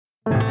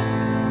Welcome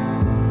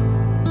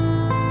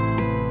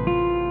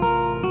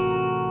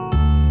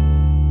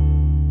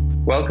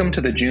to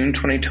the June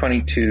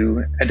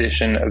 2022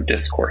 edition of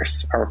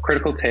Discourse, our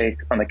critical take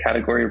on the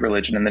category of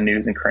religion in the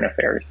news and current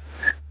affairs.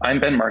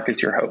 I'm Ben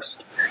Marcus, your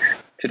host.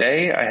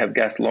 Today, I have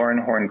guests Lauren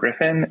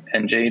Horn-Griffin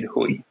and Jade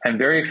Hui. I'm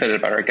very excited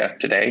about our guests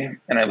today,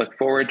 and I look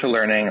forward to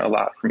learning a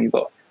lot from you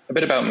both. A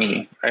bit about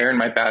me. I earned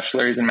my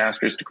bachelor's and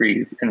master's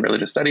degrees in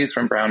religious studies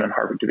from Brown and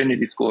Harvard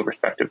Divinity School,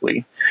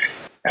 respectively.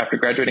 After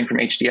graduating from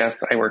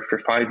HDS, I worked for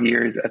 5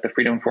 years at the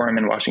Freedom Forum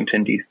in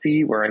Washington,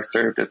 D.C., where I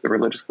served as the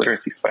religious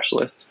literacy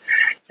specialist.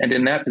 And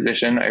in that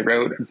position, I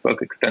wrote and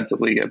spoke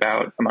extensively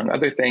about, among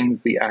other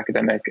things, the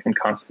academic and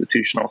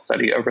constitutional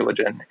study of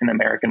religion in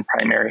American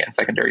primary and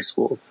secondary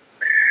schools.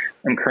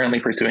 I'm currently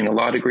pursuing a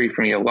law degree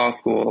from Yale Law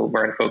School,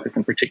 where I focus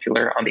in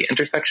particular on the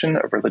intersection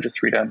of religious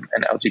freedom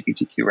and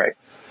LGBTQ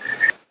rights.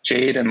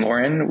 Jade and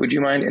Lauren, would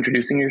you mind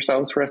introducing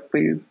yourselves for us,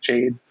 please?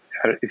 Jade,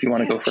 if you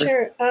want to go first.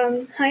 Sure.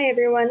 Hi,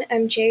 everyone.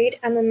 I'm Jade.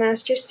 I'm a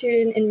master's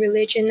student in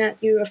religion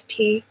at U of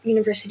T,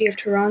 University of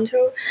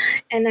Toronto,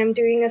 and I'm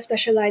doing a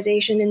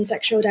specialization in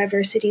sexual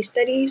diversity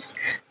studies.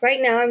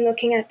 Right now, I'm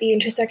looking at the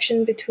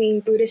intersection between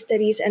Buddhist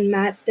studies and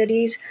Mat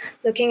studies,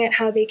 looking at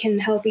how they can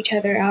help each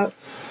other out.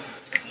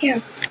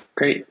 Yeah.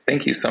 Great.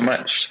 Thank you so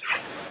much.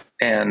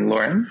 And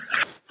Lauren?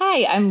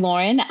 Hi, I'm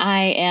Lauren.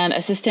 I am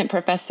Assistant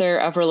Professor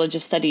of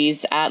Religious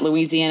Studies at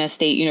Louisiana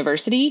State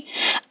University.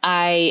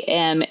 I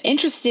am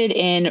interested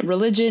in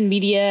religion,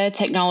 media,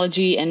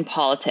 technology, and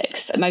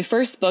politics. My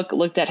first book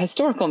looked at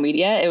historical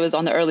media. It was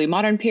on the early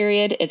modern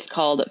period. It's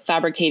called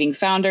Fabricating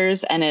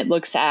Founders, and it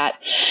looks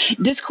at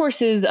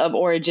discourses of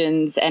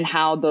origins and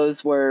how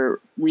those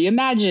were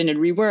reimagined and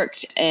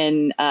reworked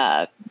in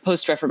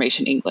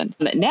post-Reformation England.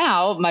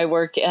 Now, my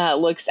work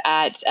looks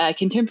at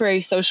contemporary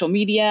social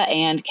media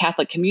and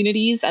Catholic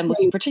communities. I'm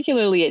looking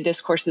particularly at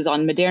discourses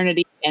on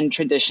modernity and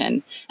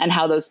tradition and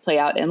how those play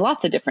out in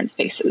lots of different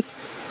spaces.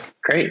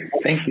 Great.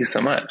 Thank you so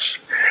much.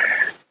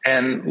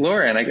 And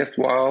Lauren, I guess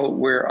while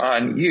we're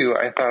on you,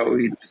 I thought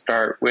we'd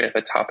start with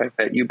a topic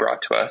that you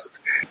brought to us.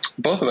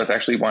 Both of us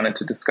actually wanted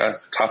to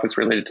discuss topics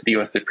related to the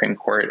U.S. Supreme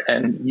Court,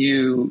 and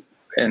you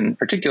in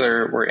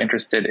particular were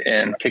interested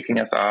in kicking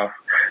us off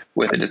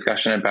with a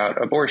discussion about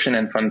abortion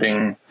and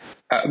funding,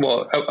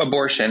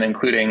 abortion,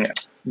 including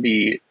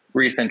the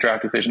recent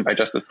draft decision by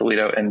Justice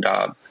Alito and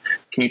Dobbs.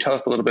 Can you tell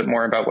us a little bit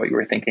more about what you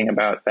were thinking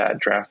about that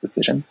draft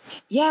decision?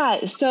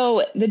 Yeah,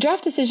 so the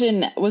draft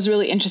decision was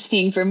really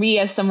interesting for me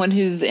as someone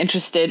who's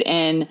interested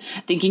in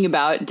thinking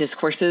about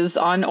discourses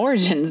on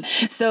origins.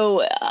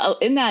 So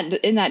in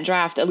that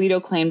draft,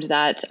 Alito claimed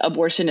that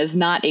abortion is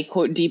not a,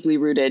 quote, deeply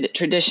rooted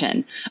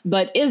tradition,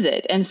 but is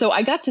it? And so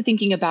I got to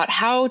thinking about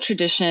how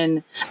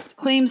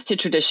claims to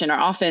tradition are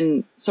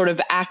often sort of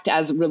act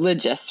as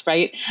religious,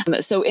 right?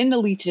 So in the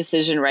Leach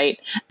decision, right,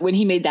 when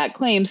he made that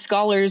claim,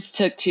 scholars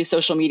took to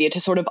social media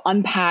to sort of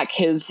unpack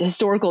his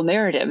historical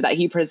narrative that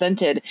he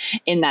presented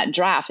in that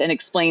draft and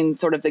explain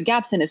sort of the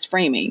gaps in his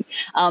framing.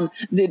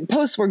 The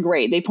posts were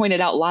great. They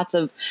pointed out lots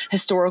of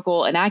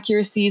historical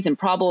inaccuracies and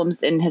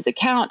problems in his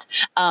account.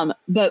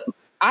 But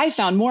I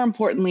found more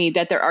importantly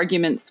that their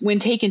arguments, when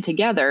taken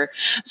together,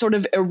 sort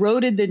of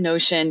eroded the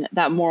notion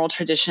that moral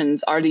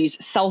traditions are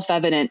these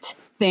self-evident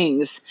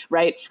things,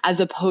 right, as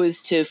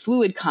opposed to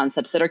fluid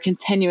concepts that are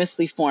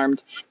continuously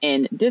formed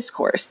in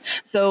discourse.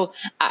 So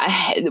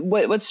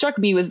what struck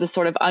me was the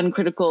sort of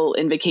uncritical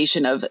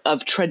invocation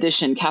of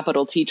tradition,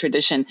 capital T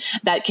tradition,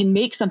 that can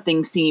make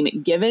something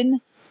seem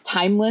given,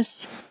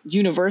 timeless,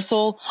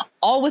 universal,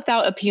 all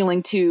without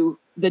appealing to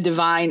the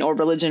divine or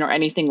religion or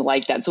anything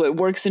like that. So it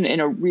works in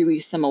a really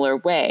similar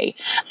way.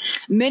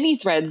 Many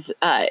threads,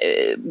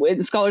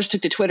 when scholars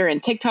took to Twitter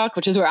and TikTok,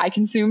 which is where I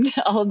consumed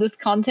all of this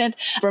content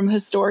from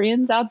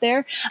historians out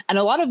there. And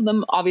a lot of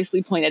them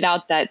obviously pointed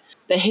out that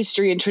the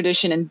history and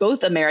tradition in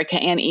both America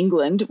and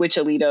England, which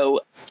Alito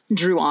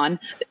drew on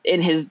in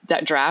his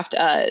draft,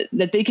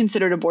 that they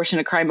considered abortion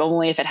a crime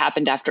only if it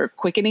happened after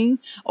quickening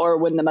or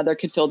when the mother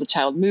could feel the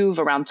child move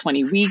around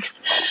 20 weeks.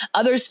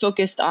 Others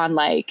focused on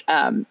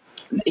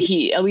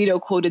Alito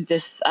quoted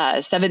this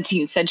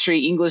 17th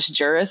century English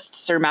jurist,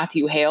 Sir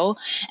Matthew Hale,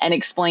 and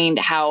explained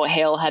how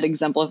Hale had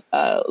that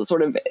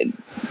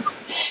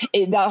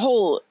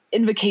whole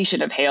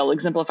invocation of Hale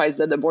exemplifies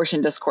that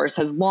abortion discourse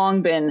has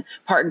long been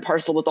part and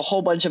parcel with a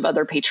whole bunch of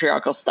other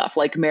patriarchal stuff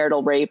like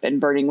marital rape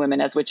and burning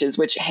women as witches,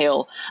 which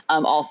Hale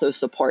also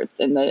supports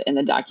in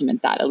the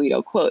document that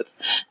Alito quotes.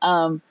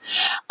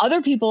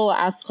 Other people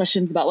ask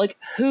questions about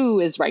who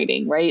is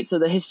writing, right? So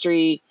the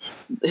history,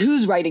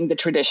 who's writing the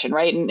tradition,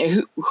 right?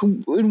 And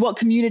who in what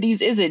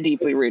communities is it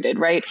deeply rooted,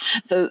 right?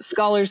 So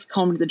scholars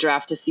combed the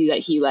draft to see that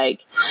he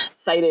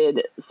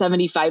cited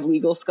 75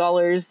 legal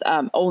scholars,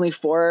 only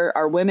 4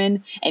 are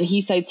women, and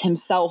he cites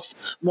himself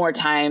more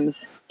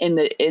times in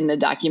the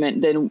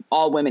document than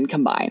all women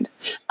combined.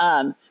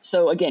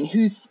 So again,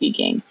 who's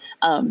speaking?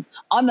 On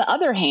the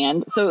other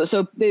hand, so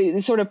they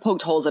sort of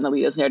poked holes in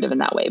Alito's narrative in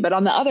that way. But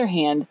on the other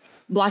hand,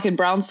 Black and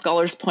brown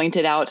scholars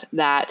pointed out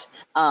that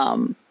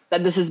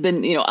that this has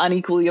been,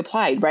 unequally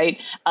applied,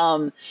 right?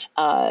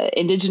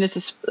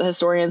 Indigenous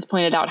historians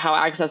pointed out how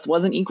access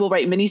wasn't equal,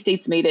 right? Many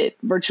states made it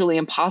virtually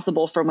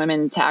impossible for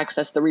women to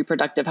access the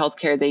reproductive health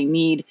care they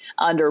need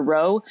under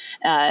Roe.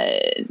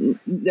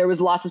 There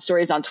was lots of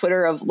stories on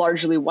Twitter of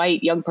largely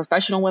white young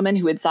professional women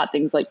who had sought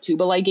things like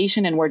tubal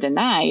ligation and were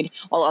denied,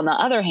 while on the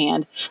other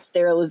hand,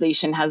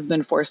 sterilization has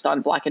been forced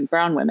on Black and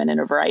brown women in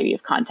a variety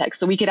of contexts.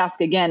 So we could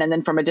ask again, and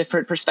then from a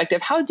different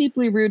perspective, how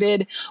deeply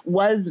rooted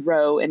was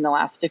Roe in the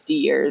last 50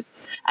 years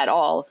at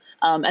all?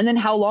 And then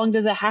how long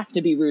does it have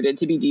to be rooted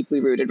to be deeply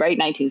rooted, right?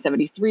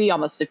 1973,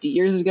 almost 50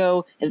 years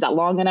ago. Is that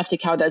long enough to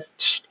count as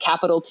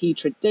capital T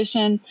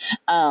tradition?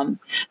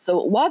 So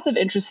lots of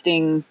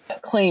interesting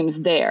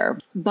claims there.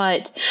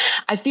 But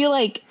I feel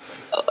like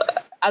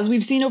as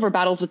we've seen over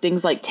battles with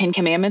things like Ten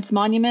Commandments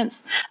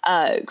monuments,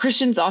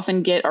 Christians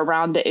often get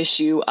around the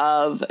issue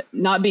of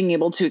not being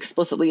able to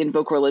explicitly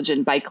invoke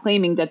religion by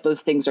claiming that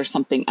those things are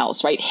something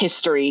else, right?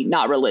 History,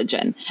 not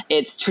religion.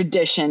 It's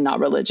tradition, not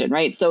religion,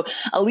 right? So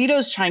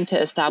Alito's trying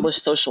to establish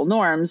social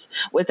norms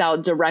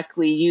without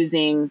directly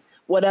using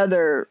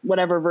whatever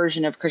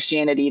version of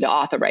Christianity to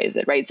authorize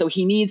it, right? So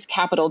he needs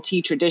capital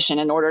T tradition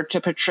in order to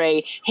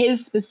portray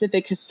his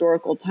specific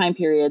historical time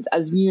periods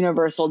as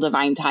universal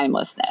divine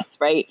timelessness,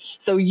 right?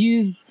 So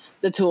use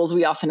the tools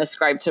we often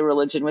ascribe to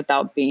religion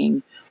without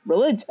being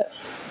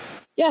religious.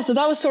 Yeah, so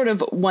that was sort of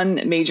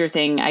one major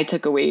thing I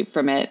took away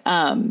from it,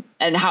 and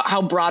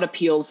how broad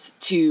appeals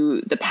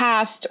to the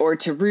past or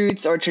to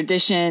roots or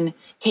tradition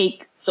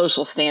take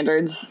social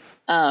standards,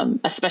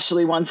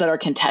 especially ones that are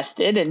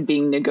contested and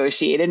being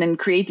negotiated, and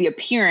create the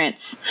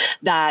appearance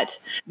that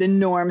the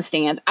norm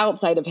stands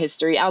outside of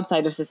history,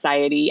 outside of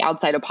society,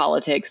 outside of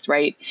politics,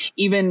 right?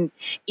 Even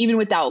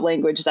without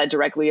language that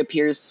directly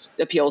appeals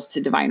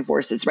to divine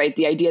forces, right?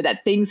 The idea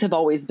that things have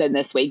always been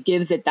this way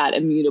gives it that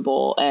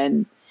immutable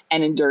and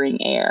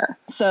enduring air.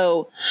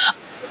 So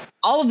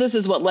all of this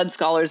is what led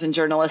scholars and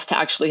journalists to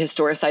actually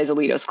historicize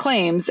Alito's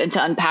claims and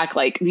to unpack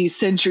like these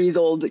centuries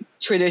old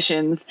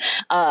traditions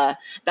that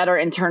are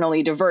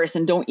internally diverse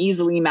and don't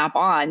easily map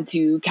on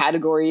to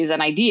categories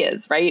and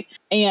ideas, right?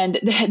 And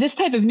this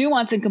type of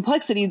nuance and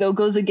complexity, though,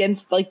 goes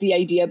against like the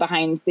idea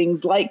behind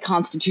things like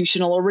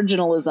constitutional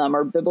originalism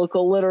or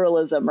biblical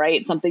literalism,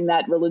 right? Something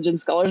that religion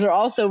scholars are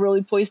also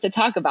really poised to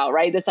talk about,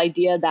 right? This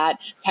idea that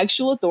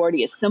textual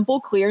authority is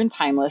simple, clear, and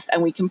timeless,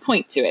 and we can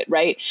point to it,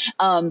 right?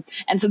 And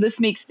so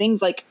this makes things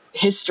like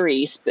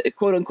history,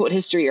 quote unquote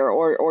history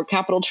or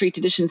capital T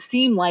tradition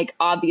seem like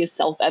obvious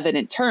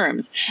self-evident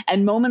terms.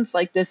 And moments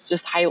like this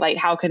just highlight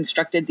how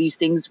constructed these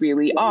things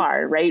really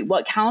are, right?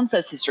 What counts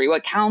as history?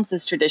 What counts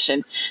as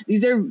tradition?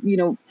 These are,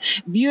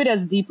 viewed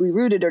as deeply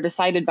rooted or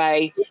decided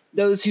by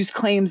those whose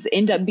claims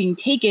end up being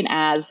taken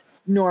as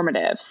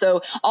normative.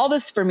 So all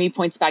this for me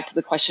points back to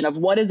the question of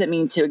what does it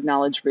mean to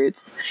acknowledge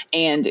roots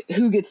and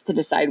who gets to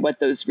decide what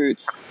those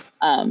roots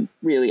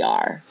really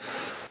are.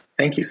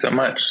 Thank you so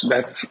much.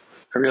 That's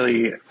a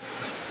really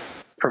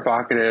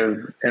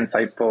provocative,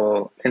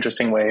 insightful,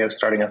 interesting way of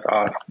starting us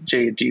off.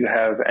 Jade, do you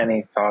have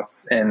any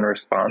thoughts in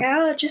response?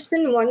 Yeah, I've just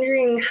been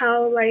wondering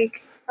how,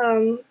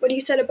 what you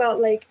said about,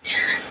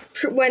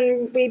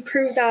 when we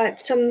prove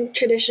that some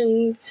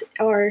traditions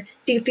are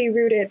deeply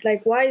rooted,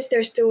 why is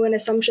there still an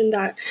assumption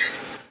that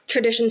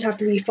traditions have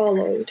to be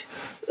followed?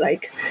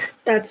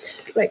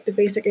 That's, the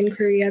basic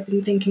inquiry I've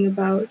been thinking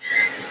about.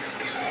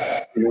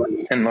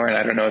 And Lauren,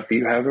 I don't know if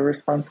you have a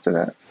response to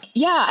that.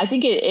 Yeah, I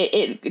think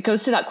it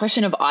goes to that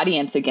question of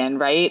audience again,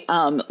 right?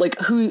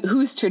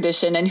 Whose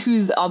tradition and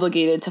who's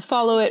obligated to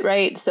follow it,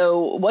 right?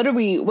 So what are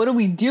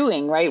we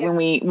doing, right? Yeah.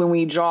 When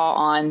we draw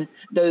on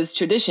those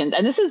traditions,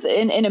 and this is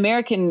in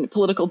American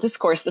political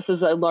discourse, this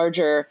is a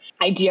larger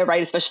idea,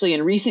 right? Especially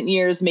in recent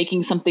years,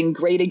 making something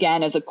great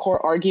again as a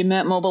core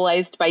argument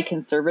mobilized by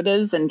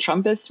conservatives and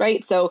Trumpists,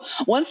 right? So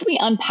once we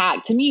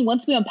unpack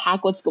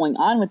what's going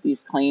on with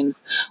these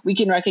claims, we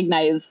can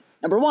recognize,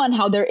 number one,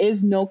 how there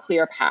is no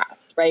clear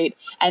past, right?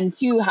 And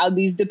two, how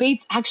these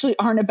debates actually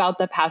aren't about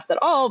the past at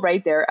all,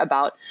 right? They're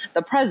about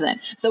the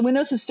present. So when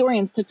those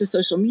historians took to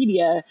social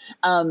media,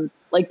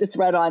 like the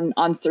thread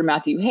on Sir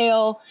Matthew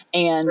Hale,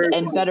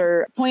 and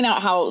better point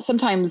out how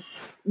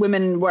sometimes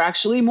women were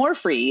actually more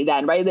free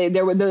then, right?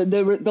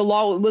 The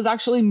law was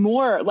actually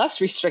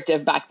less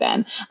restrictive back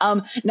then.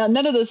 Now,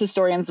 none of those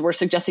historians were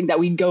suggesting that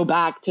we go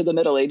back to the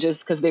Middle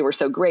Ages because they were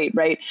so great,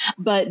 right?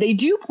 But they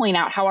do point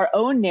out how our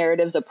own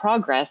narratives of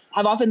progress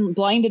have often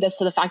blinded us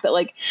to the fact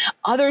that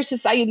other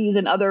societies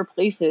and other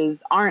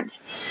places aren't,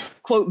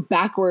 quote,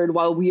 backward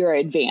while we are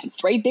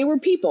advanced, right? They were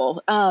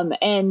people.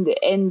 And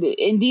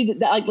indeed,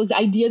 the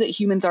idea that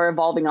humans are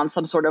evolving on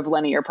some sort of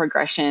linear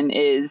progression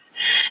is,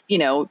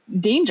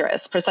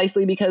 dangerous,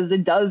 precisely because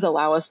it does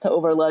allow us to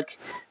overlook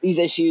these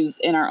issues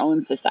in our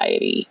own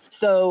society.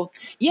 So,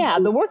 yeah,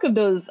 the work of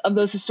those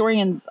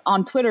historians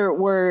on Twitter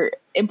were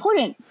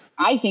important,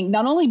 I think,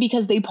 not only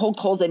because they poked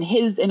holes in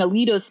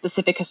Alito's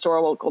specific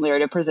historical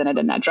narrative presented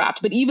in that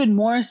draft, but even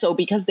more so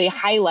because they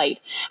highlight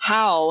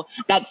how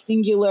that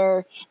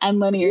singular and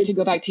linear, to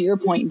go back to your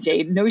point,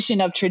 Jade,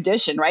 notion of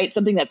tradition, right?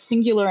 Something that's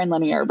singular and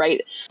linear,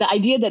 right? The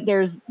idea that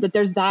there's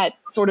that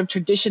sort of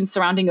tradition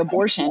surrounding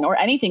abortion or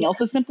anything else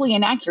is simply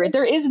inaccurate.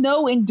 There is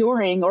no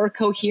enduring or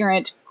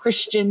coherent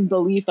Christian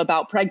belief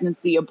about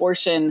pregnancy,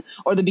 abortion,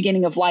 or the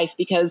beginning of life,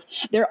 because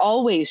they're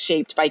always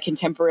shaped by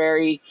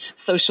contemporary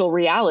social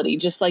reality,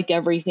 just like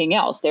everything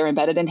else. They're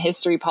embedded in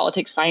history,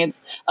 politics,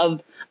 science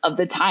of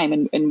the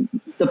time and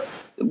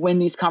when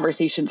these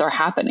conversations are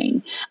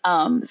happening.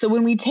 So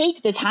when we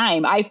take the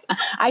time,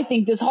 I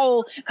think this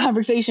whole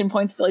conversation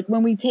points to, like,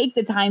 when we take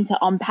the time to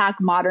unpack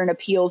modern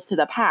appeals to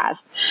the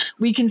past,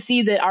 we can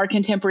see that our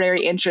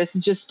contemporary interests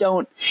just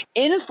don't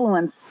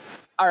influence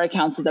our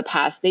accounts of the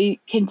past. They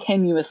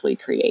continuously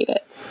create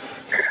it.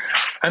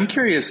 I'm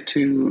curious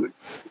too,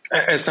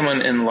 as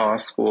someone in law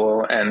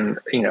school, and,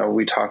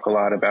 we talk a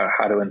lot about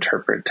how to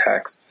interpret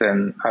texts,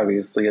 and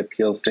obviously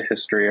appeals to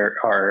history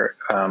are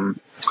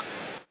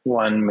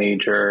one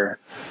major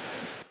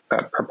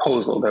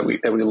proposal that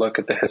we look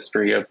at the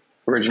history of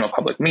original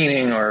public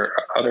meaning or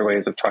other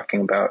ways of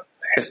talking about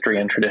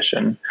history and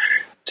tradition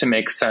to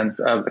make sense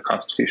of the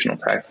constitutional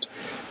text.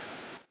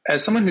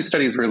 As someone who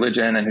studies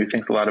religion and who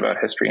thinks a lot about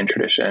history and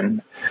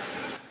tradition,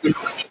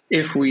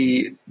 if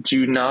we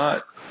do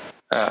not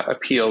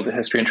appeal to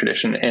history and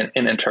tradition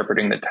in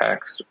interpreting the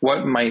text,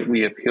 what might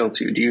we appeal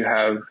to? Do you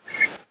have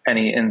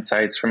any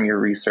insights from your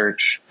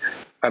research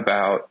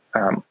about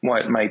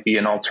what might be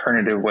an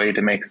alternative way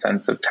to make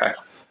sense of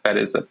texts that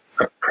is a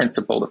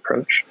principled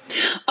approach?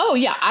 Oh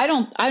yeah,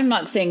 I'm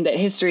not saying that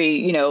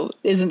history,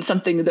 isn't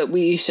something that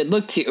we should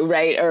look to,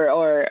 right?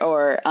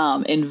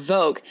 Or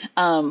invoke.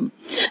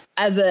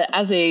 As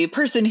a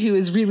person who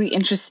is really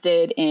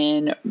interested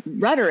in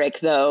rhetoric,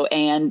 though,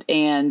 and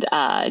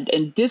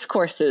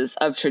discourses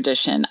of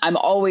tradition, I'm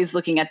always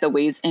looking at the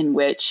ways in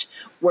which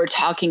we're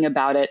talking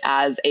about it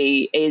as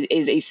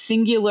a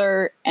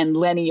singular and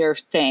linear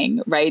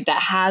thing, right?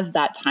 That has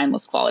that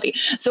timeless quality.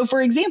 So,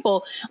 for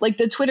example, like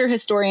the Twitter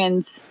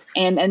historians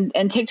and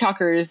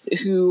TikTokers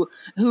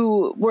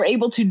who were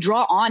able to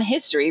draw on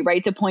history,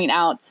 right, to point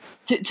out,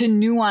 to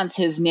nuance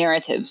his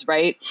narratives,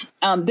 right?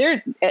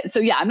 So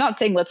yeah, I'm not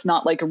saying let's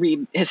not like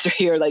read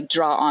history or like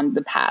draw on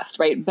the past,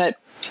 right? But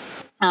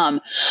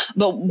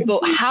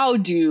how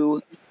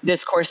do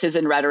discourses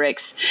and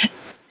rhetorics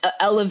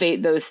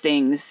elevate those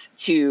things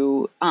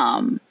to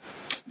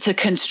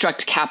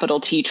construct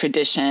capital T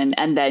tradition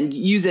and then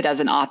use it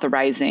as an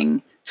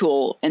authorizing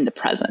tool in the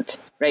present,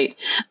 right?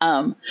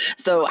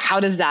 So how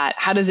does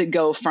it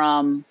go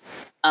from,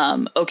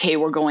 okay,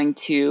 we're going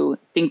to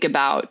think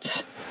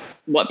about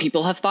what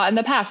people have thought in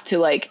the past to,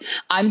 like,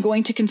 I'm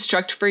going to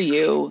construct for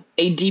you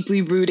a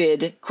deeply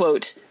rooted,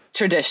 quote,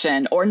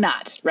 tradition or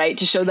not, right?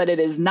 To show that it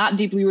is not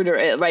deeply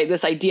rooted, right?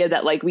 This idea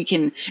that, like, we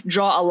can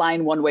draw a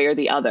line one way or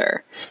the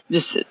other.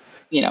 Just,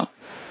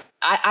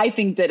 I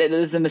think that it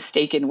is a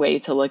mistaken way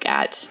to look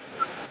at,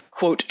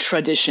 quote,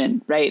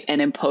 tradition, right?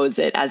 And impose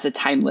it as a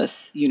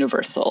timeless,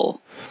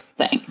 universal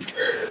thing,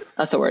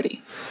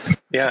 authority.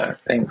 Yeah,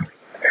 thanks.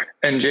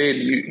 And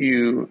Jade,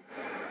 you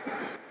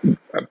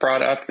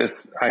brought up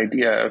this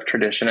idea of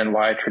tradition and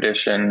why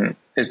tradition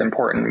is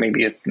important.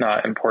 Maybe it's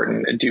not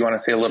important. Do you want to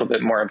say a little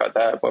bit more about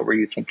that? What were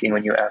you thinking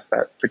when you asked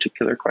that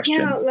particular question?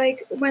 Yeah,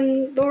 like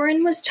when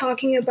Lauren was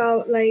talking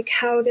about like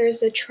how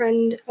there's a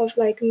trend of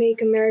like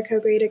make America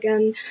great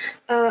again,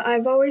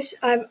 I've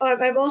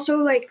also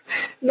like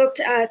looked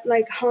at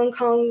like Hong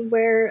Kong,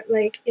 where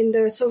like in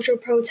the social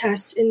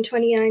protests in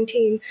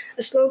 2019,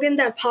 a slogan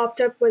that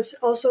popped up was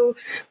also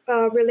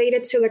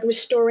related to like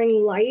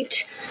restoring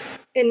light.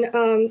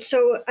 And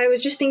so I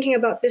was just thinking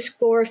about this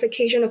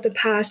glorification of the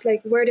past,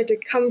 like where did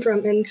it come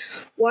from, and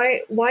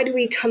why do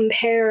we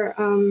compare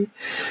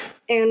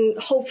and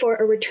hope for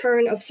a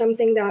return of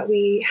something that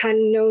we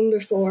hadn't known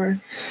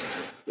before?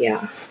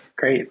 Yeah.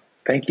 Great.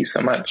 Thank you so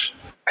much.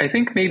 I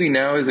think maybe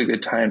now is a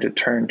good time to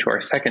turn to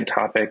our second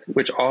topic,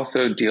 which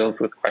also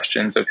deals with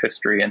questions of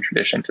history and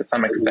tradition to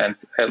some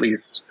extent, at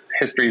least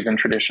histories and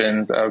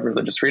traditions of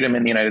religious freedom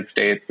in the United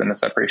States and the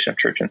separation of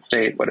church and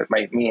state, what it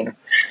might mean.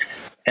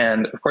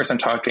 And of course, I'm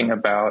talking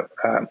about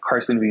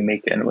Carson v.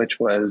 Macon, which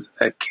was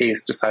a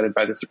case decided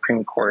by the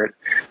Supreme Court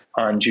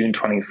on June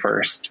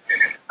 21st.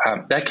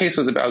 That case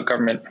was about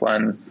government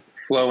funds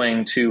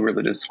flowing to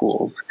religious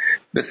schools.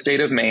 The state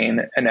of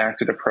Maine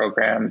enacted a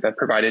program that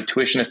provided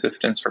tuition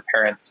assistance for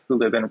parents who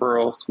live in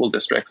rural school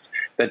districts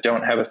that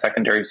don't have a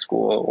secondary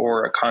school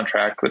or a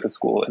contract with a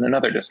school in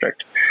another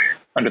district.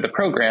 Under the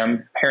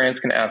program,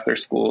 parents can ask their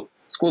school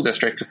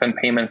district to send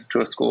payments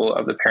to a school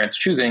of the parents'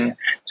 choosing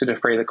to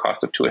defray the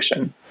cost of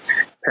tuition.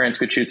 Parents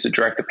could choose to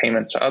direct the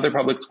payments to other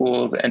public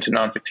schools and to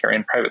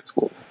non-sectarian private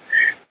schools.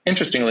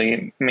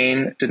 Interestingly,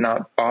 Maine did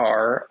not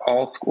bar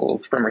all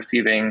schools from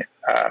receiving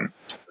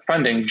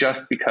funding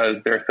just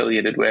because they're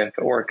affiliated with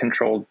or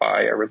controlled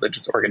by a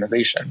religious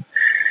organization.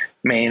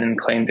 Maine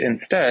claimed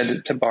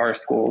instead to bar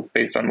schools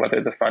based on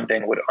whether the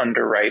funding would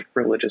underwrite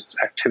religious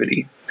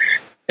activity.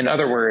 In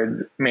other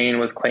words, Maine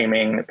was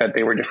claiming that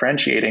they were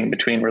differentiating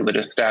between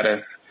religious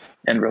status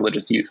and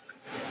religious use.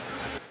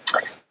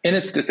 In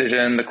its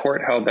decision, the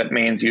court held that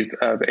Maine's use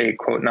of a,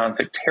 quote,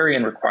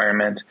 non-sectarian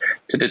requirement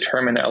to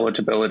determine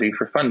eligibility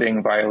for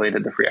funding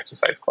violated the Free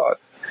Exercise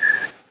Clause.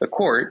 The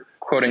court,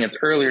 quoting its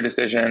earlier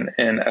decision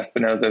in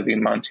Espinoza v.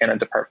 Montana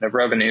Department of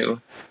Revenue,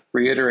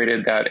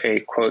 reiterated that a,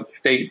 quote,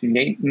 state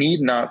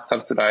need not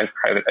subsidize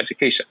private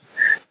education,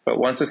 but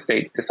once a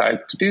state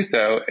decides to do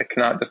so, it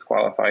cannot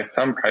disqualify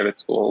some private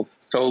schools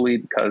solely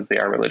because they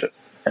are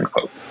religious, end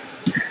quote.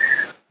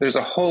 There's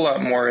a whole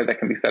lot more that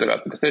can be said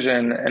about the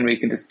decision, and we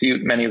can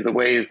dispute many of the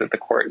ways that the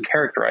court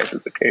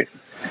characterizes the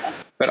case.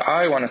 But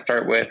I want to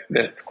start with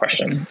this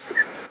question.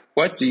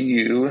 What do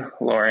you,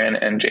 Lauren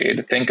and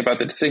Jade, think about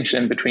the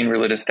distinction between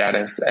religious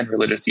status and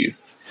religious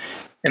use?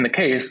 In the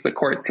case, the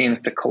court seems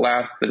to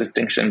collapse the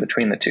distinction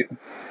between the two.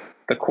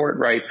 The court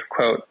writes,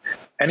 quote,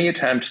 any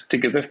attempt to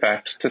give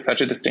effect to such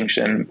a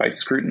distinction by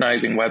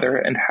scrutinizing whether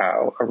and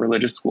how a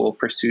religious school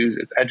pursues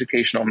its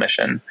educational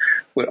mission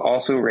would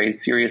also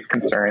raise serious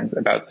concerns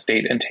about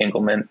state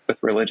entanglement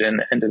with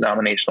religion and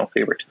denominational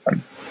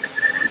favoritism.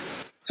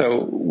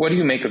 So what do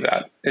you make of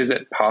that? Is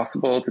it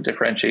possible to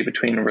differentiate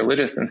between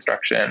religious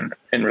instruction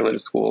in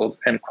religious schools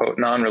and, quote,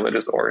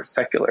 non-religious or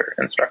secular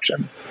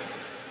instruction?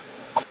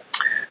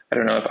 I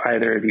don't know if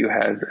either of you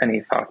has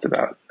any thoughts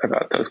about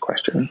those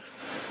questions.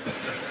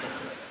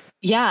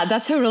 Yeah,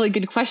 that's a really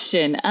good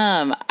question.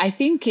 I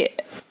think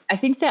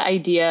the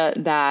idea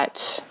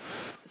that,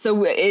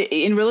 so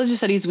in religious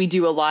studies, we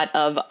do a lot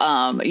of,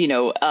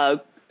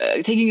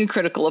 taking a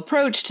critical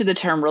approach to the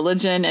term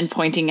religion and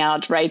pointing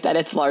out, right, that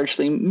it's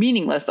largely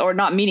meaningless, or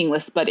not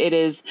meaningless, but it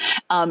is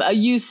a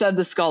use of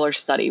the scholar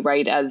study,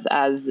 right, as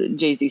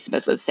J.Z.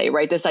 Smith would say,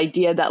 right, this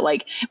idea that,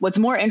 like, what's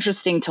more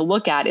interesting to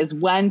look at is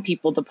when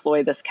people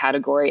deploy this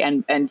category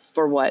and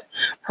for what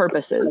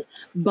purposes.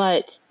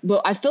 But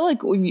I feel like,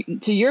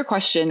 to your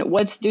question,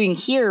 what's doing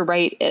here,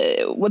 right,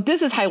 what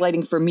this is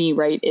highlighting for me,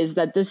 right, is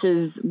that this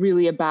is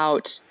really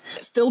about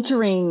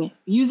filtering,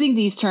 using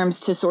these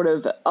terms to sort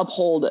of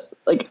uphold,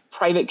 like,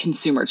 private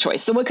consumer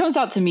choice. So what comes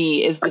out to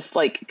me is this,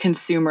 like,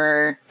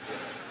 consumer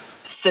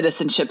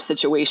citizenship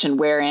situation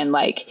wherein,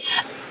 like,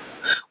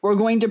 we're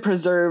going to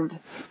preserve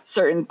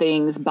certain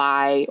things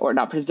by, or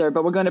not preserve,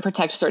 but we're going to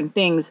protect certain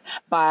things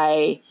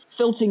by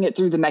filtering it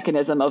through the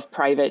mechanism of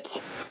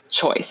private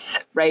choice,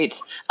 right?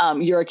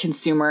 You're a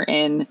consumer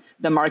in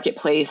the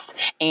marketplace,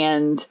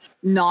 and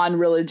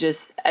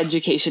non-religious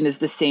education is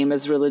the same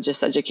as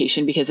religious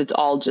education because it's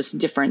all just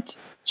different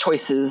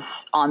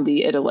choices on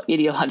the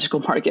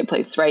ideological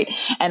marketplace, right?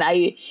 And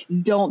I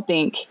don't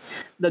think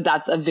that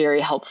that's a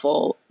very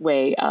helpful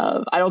way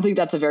of, I don't think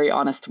that's a very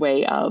honest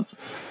way of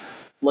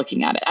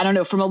looking at it. I don't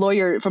know, from a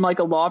lawyer, from like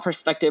a law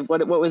perspective,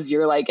 what was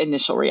your, like,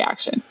 initial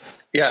reaction?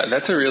 Yeah,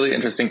 that's a really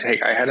interesting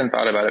take. I hadn't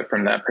thought about it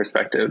from that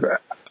perspective.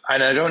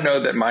 And I don't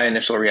know that my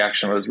initial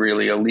reaction was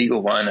really a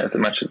legal one as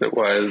much as it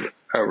was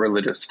a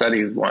religious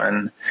studies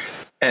one.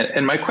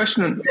 And my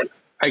question,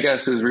 I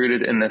guess, is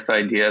rooted in this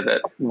idea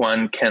that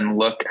one can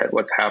look at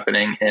what's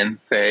happening in,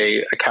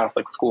 say, a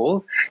Catholic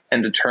school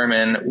and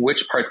determine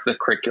which parts of the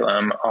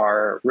curriculum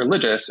are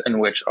religious and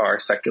which are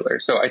secular.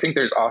 So I think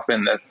there's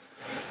often this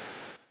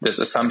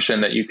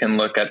assumption that you can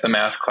look at the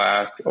math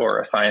class or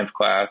a science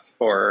class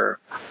or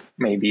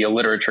maybe a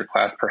literature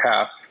class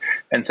perhaps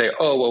and say,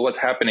 oh, well, what's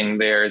happening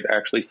there is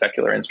actually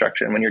secular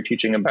instruction. When you're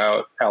teaching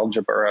about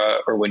algebra,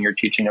 or when you're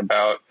teaching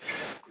about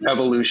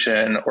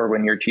evolution, or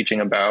when you're teaching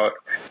about,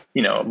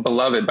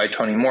 Beloved by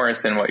Toni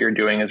Morrison, what you're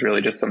doing is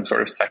really just some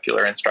sort of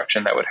secular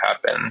instruction that would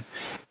happen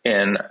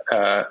in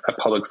a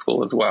public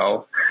school as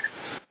well.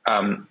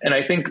 And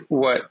I think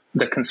what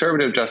the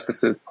conservative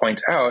justices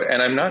point out,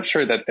 and I'm not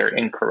sure that they're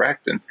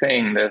incorrect in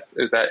saying this,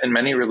 is that in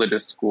many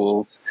religious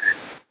schools,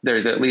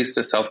 there's at least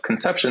a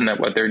self-conception that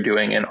what they're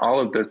doing in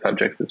all of those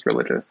subjects is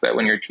religious, that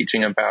when you're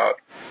teaching about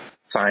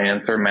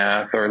science or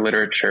math or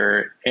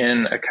literature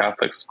in a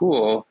Catholic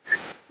school,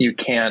 you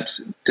can't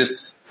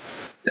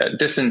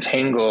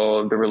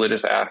disentangle the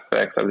religious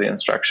aspects of the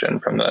instruction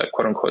from the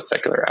quote-unquote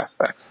secular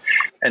aspects.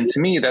 And to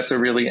me, that's a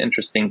really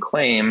interesting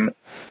claim,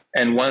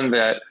 and one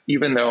that,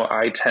 even though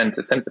I tend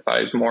to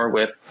sympathize more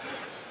with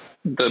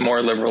the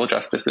more liberal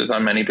justices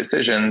on many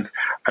decisions,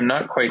 I'm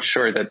not quite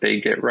sure that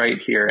they get right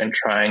here in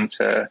trying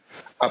to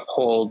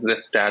uphold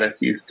this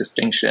status use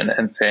distinction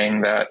and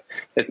saying that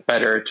it's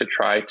better to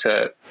try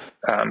to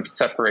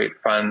separate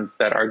funds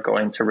that are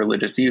going to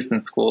religious use in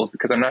schools,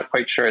 because I'm not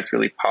quite sure it's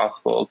really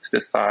possible to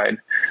decide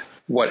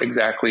what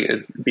exactly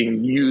is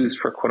being used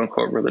for quote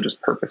unquote religious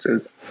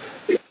purposes.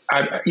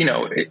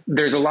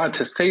 There's a lot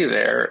to say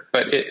there,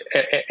 but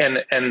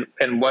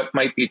and what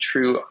might be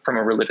true from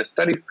a religious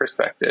studies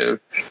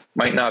perspective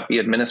might not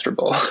be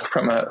administrable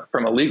from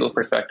a legal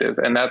perspective.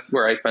 And that's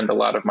where I spend a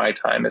lot of my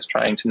time, is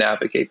trying to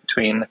navigate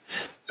between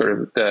sort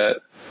of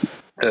the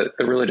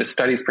religious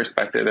studies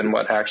perspective and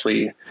what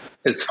actually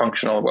is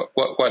functional,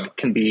 what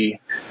can be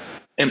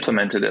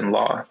implemented in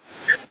law.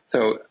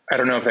 So I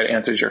don't know if that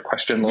answers your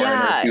question, Lauren,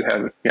 or if you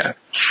have,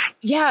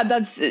 Yeah,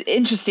 that's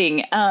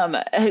interesting.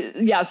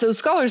 So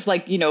scholars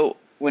like,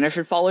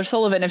 Winifred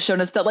Fowler-Sullivan have shown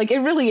us that it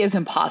really is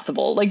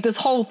impossible. This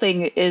whole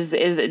thing is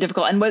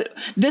difficult. And what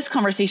this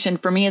conversation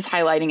for me is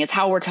highlighting is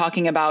how we're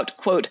talking about,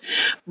 quote,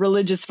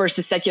 religious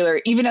versus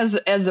secular, even as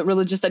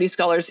religious studies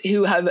scholars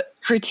who have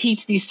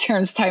critiqued these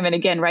terms time and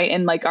again, right?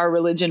 In our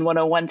religion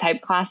 101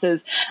 type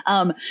classes.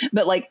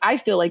 But I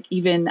feel like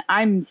even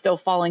I'm still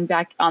falling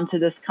back onto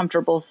this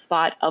comfortable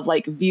spot of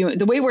viewing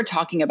the way we're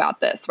talking about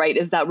this, right?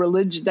 Is that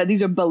religion, that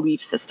these are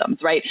belief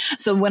systems, right?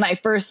 So when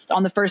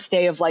on the first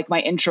day of my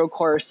intro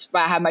course,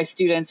 I had my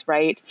students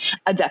write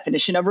a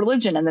definition of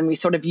religion, and then we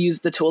sort of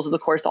used the tools of the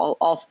course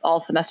all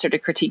semester to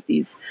critique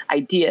these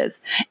ideas.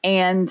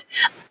 And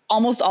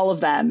almost all of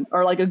them,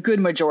 or a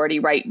good majority,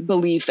 right,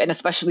 belief, and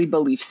especially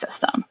belief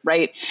system,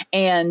 right?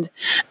 And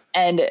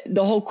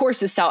the whole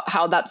course is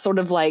how that's sort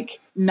of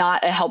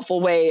not a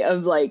helpful way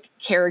of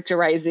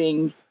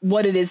characterizing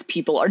what it is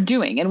people are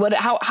doing and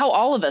how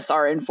all of us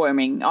are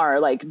informing our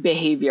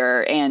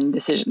behavior and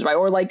decisions, right?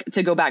 Or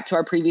to go back to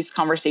our previous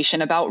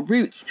conversation about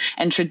roots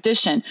and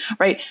tradition,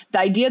 right? The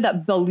idea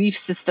that belief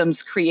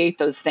systems create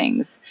those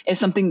things is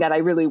something that I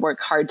really work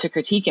hard to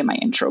critique in my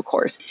intro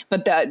course,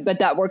 but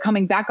that we're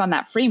coming back on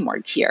that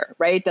framework here,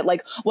 right? That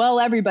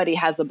everybody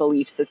has a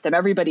belief system,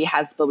 everybody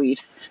has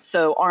beliefs.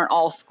 So aren't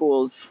all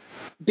schools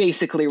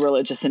basically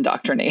religious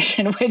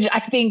indoctrination, which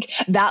I think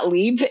that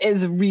leap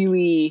is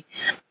really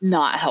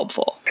not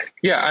helpful.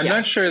 Yeah, I'm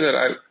not sure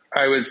that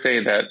I would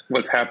say that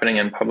what's happening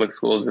in public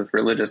schools is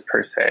religious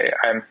per se.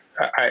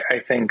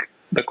 I think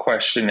the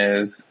question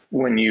is,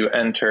 when you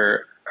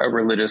enter a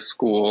religious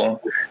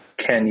school,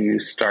 can you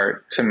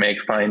start to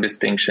make fine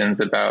distinctions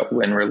about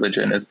when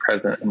religion is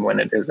present and when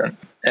it isn't?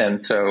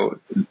 And so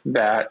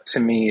that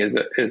to me is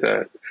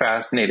a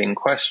fascinating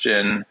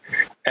question.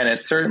 And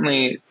it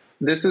certainly,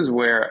 this is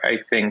where I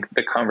think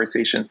the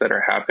conversations that are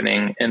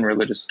happening in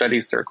religious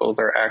studies circles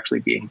are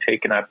actually being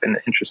taken up in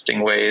interesting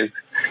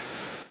ways,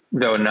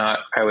 though not,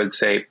 I would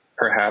say,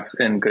 perhaps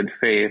in good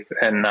faith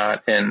and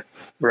not in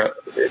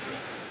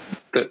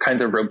the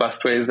kinds of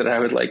robust ways that I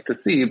would like to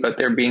see, but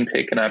they're being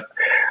taken up,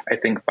 I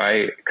think,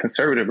 by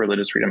conservative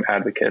religious freedom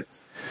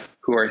advocates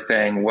who are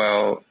saying,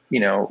 well,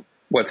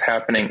 what's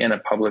happening in a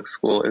public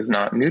school is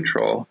not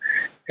neutral.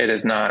 It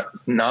is not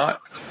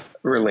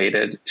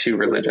related to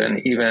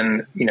religion.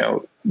 Even,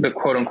 the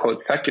quote unquote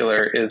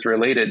secular is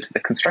related to the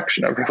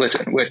construction of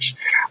religion, which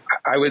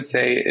I would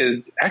say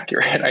is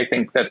accurate. I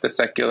think that the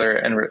secular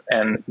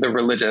and the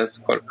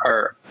religious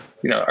are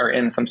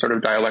in some sort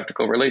of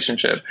dialectical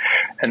relationship.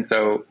 And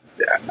so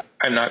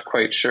I'm not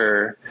quite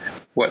sure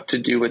what to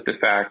do with the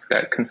fact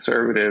that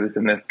conservatives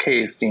in this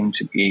case seem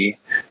to be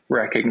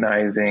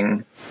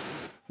recognizing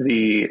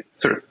the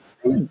sort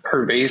of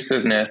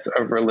pervasiveness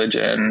of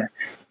religion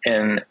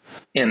in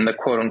the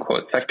quote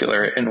unquote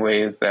secular in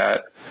ways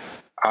that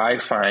I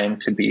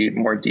find to be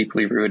more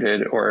deeply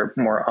rooted or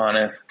more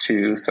honest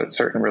to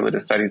certain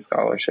religious studies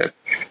scholarship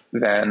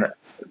than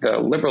the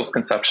liberals'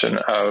 conception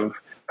of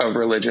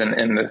religion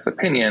in this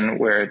opinion,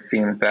 where it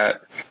seems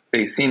that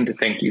they seem to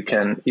think you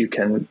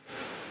can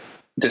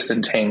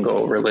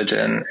disentangle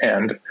religion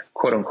and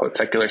quote unquote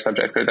secular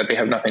subjects, or that they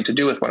have nothing to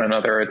do with one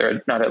another, or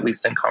they're not at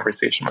least in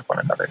conversation with one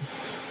another.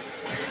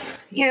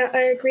 Yeah, I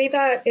agree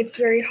that it's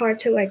very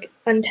hard to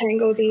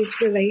untangle these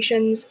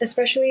relations,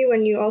 especially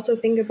when you also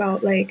think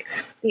about the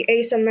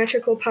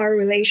asymmetrical power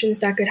relations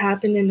that could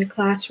happen in the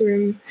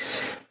classroom.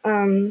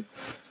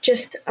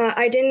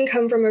 I didn't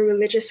come from a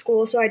religious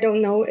school, so I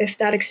don't know if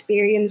that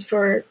experience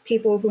for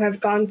people who have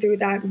gone through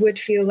that would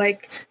feel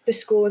like the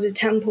school is a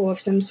temple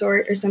of some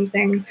sort or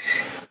something.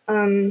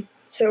 Clashing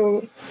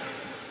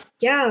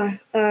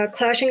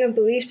of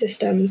belief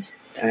systems,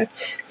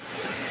 that's,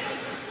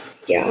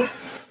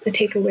 a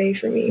takeaway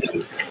for me.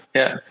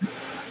 Yeah.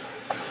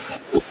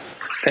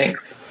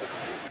 Thanks.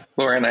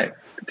 Lauren,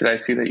 did I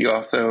see that you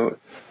also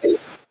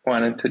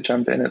wanted to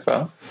jump in as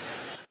well?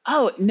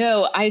 Oh,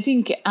 no, I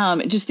think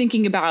just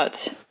thinking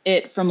about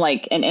it from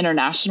an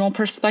international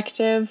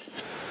perspective,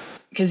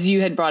 because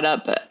you had brought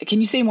up, can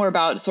you say more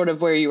about sort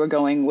of where you were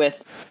going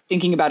with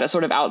thinking about it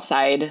sort of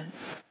outside?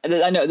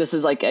 I know this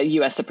is a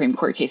U.S. Supreme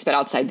Court case, but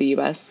outside the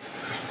U.S.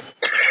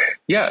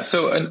 Yeah.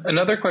 So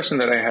another question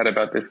that I had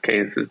about this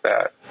case is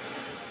that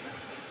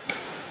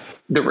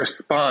the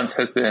response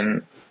has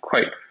been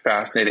quite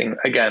fascinating,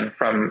 again,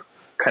 from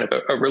kind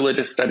of a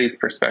religious studies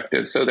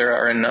perspective. So there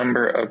are a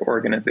number of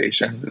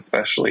organizations,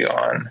 especially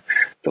on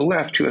the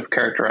left, who have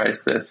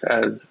characterized this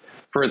as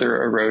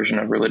further erosion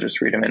of religious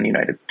freedom in the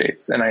United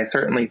States. And I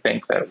certainly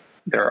think that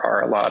there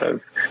are a lot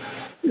of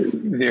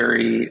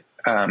very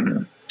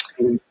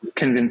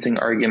convincing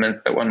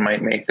arguments that one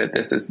might make that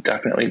this is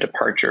definitely a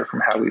departure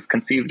from how we've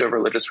conceived of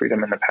religious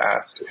freedom in the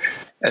past,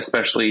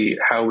 especially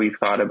how we've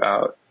thought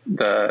about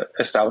the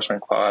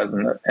Establishment Clause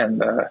and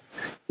the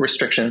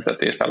restrictions that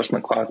the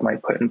Establishment Clause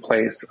might put in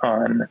place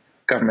on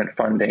government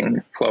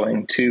funding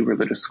flowing to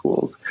religious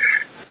schools.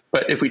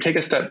 But if we take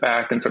a step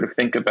back and sort of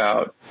think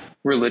about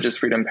religious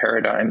freedom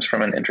paradigms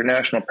from an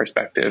international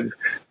perspective,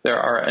 there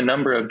are a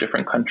number of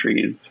different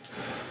countries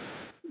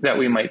that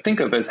we might think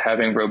of as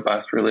having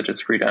robust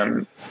religious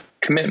freedom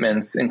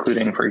commitments,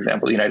 including, for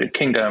example, the United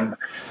Kingdom,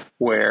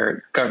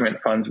 where government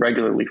funds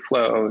regularly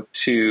flow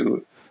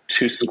to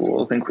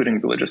schools,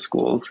 including religious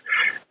schools.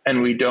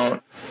 And we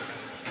don't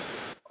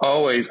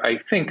always, I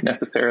think,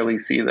 necessarily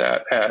see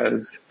that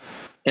as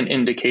an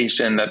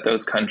indication that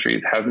those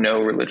countries have no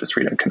religious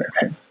freedom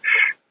commitments.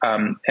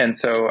 And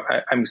so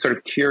I'm sort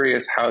of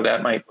curious how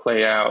that might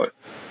play out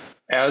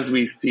as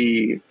we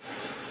see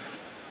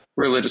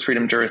religious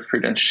freedom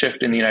jurisprudence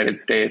shift in the United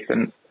States,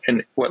 and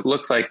what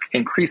looks like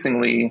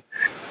increasingly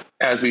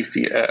as we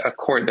see a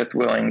court that's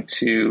willing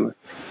to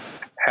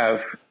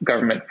have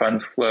government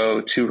funds flow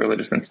to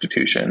religious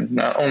institutions,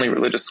 not only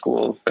religious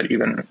schools, but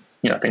even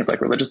things like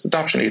religious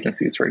adoption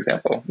agencies, for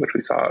example, which we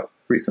saw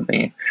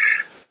recently.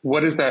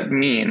 What does that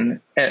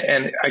mean?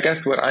 And I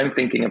guess what I'm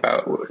thinking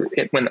about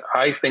when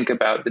I think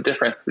about the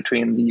difference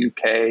between the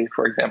UK,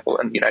 for example,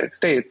 and the United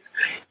States,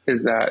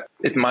 is that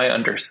it's my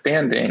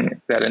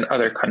understanding that in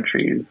other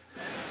countries,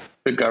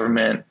 the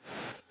government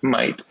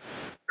might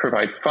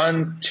provide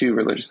funds to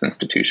religious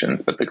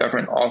institutions, but the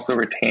government also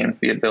retains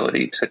the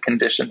ability to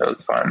condition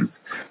those funds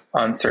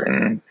on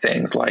certain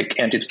things like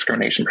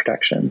anti-discrimination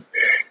protections.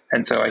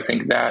 And so I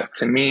think that,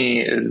 to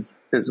me, is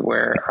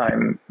where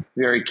I'm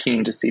very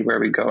keen to see where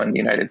we go in the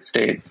United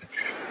States.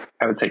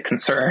 I would say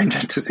concerned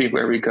to see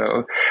where we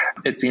go.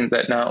 It seems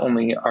that not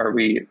only are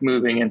we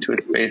moving into a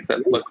space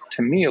that looks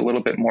to me a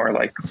little bit more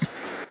like,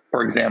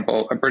 for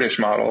example, a British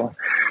model,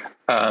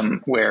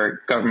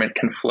 where government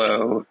funds can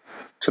flow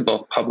to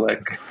both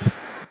public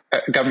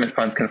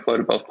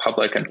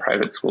and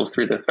private schools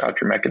through this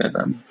voucher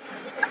mechanism.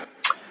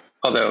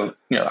 Although,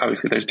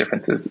 obviously there's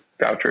differences,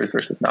 vouchers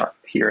versus not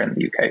here in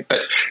the UK,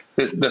 but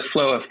the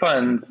flow of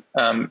funds,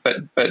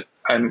 but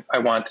I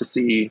want to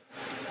see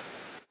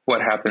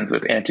what happens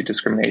with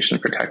anti-discrimination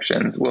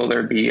protections. Will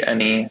there be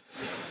any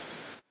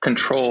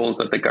controls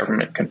that the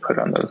government can put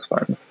on those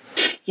funds?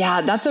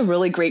 Yeah, that's a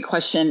really great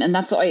question. And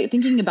that's why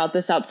thinking about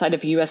this outside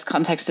of a U.S.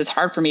 context is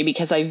hard for me,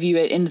 because I view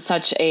it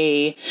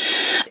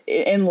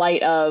in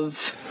light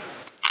of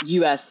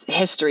U.S.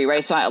 history,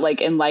 right? So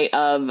in light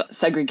of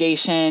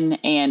segregation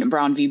and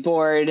Brown v.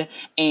 Board,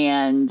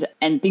 and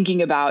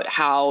thinking about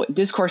how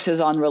discourses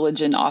on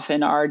religion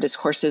often are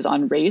discourses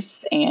on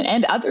race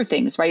and other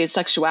things, right?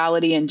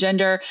 Sexuality and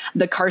gender.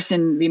 The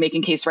Carson v.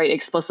 Macon case, right,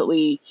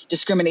 explicitly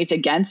discriminates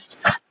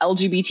against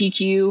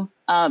LGBTQ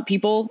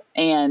people.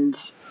 And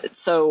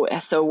so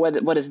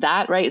what is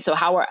that, right? So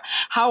how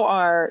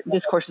are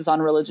discourses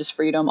on religious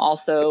freedom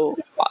also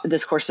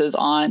discourses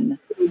on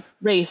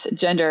race,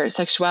 gender,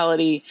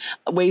 sexuality,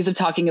 ways of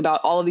talking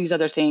about all of these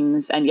other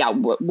things? And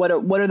what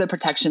are the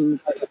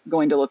protections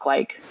going to look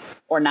like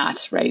or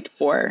not, right,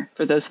 for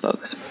those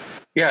folks?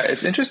 Yeah,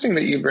 it's interesting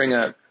that you bring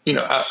up,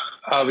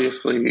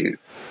 obviously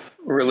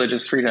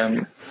religious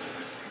freedom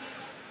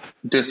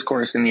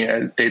discourse in the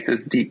United States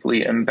is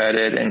deeply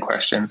embedded in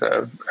questions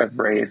of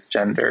race,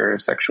 gender,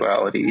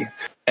 sexuality.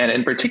 And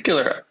in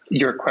particular,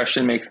 your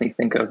question makes me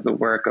think of the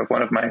work of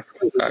one of my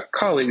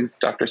colleagues,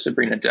 Dr.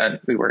 Sabrina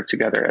Dent. We worked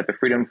together at the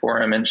Freedom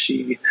Forum, and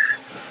she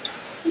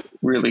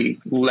really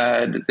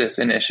led this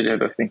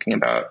initiative of thinking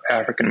about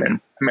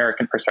African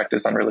American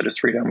perspectives on religious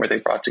freedom, where they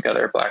brought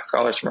together Black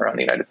scholars from around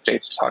the United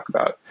States to talk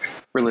about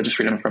religious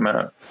freedom from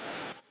a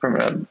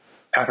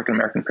African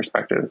American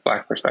perspective,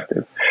 Black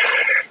perspective.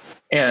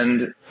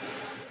 And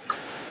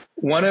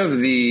one of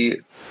the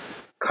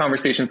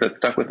conversations that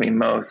stuck with me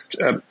most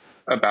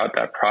about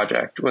that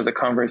project was a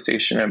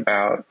conversation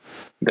about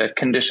the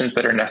conditions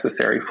that are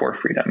necessary for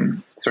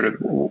freedom. Sort of,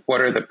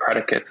 what are the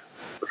predicates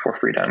for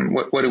freedom?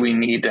 What do we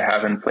need to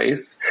have in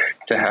place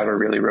to have a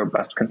really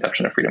robust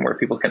conception of freedom where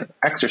people can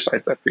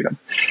exercise that freedom?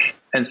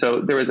 And so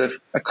there was a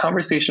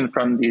conversation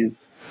from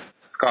these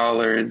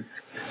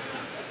scholars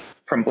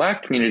from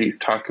Black communities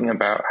talking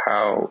about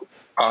how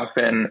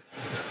often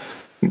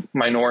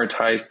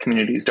minoritized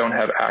communities don't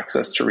have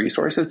access to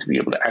resources to be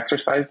able to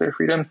exercise their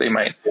freedoms. They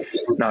might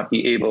not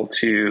be able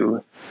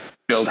to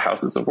build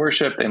houses of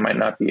worship. They might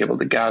not be able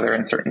to gather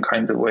in certain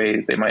kinds of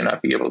ways. They might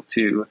not be able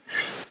to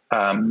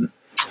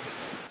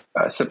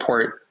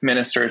support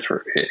ministers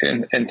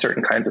in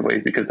certain kinds of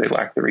ways because they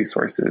lack the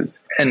resources.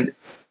 And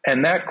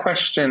that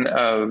question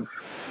of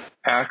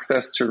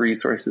access to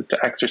resources to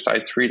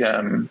exercise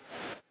freedom,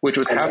 which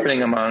was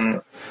happening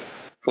among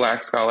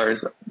Black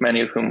scholars, many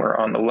of whom were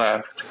on the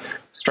left,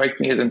 strikes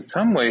me as in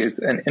some ways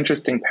an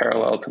interesting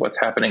parallel to what's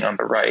happening on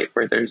the right,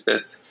 where there's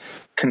this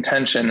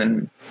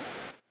contention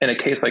in a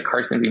case like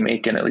Carson v.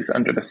 Macon, at least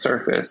under the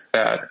surface,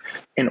 that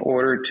in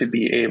order to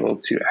be able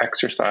to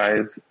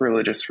exercise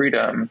religious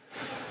freedom,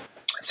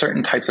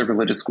 certain types of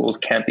religious schools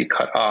can't be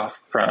cut off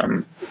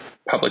from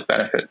public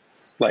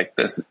benefits like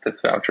this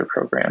voucher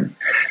program.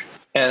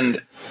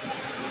 And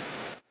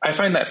I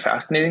find that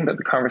fascinating that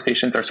the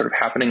conversations are sort of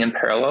happening in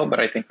parallel, but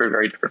I think for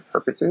very different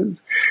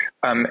purposes.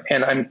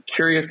 And I'm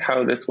curious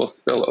how this will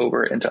spill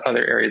over into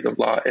other areas of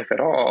law, if at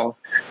all,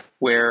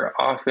 where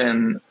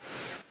often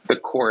the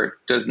court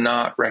does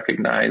not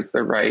recognize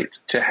the right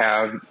to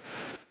have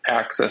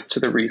access to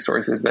the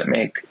resources that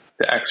make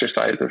the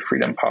exercise of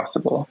freedom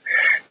possible.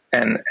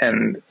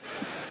 And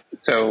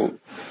so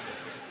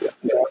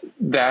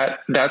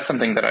that's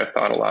something that I've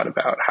thought a lot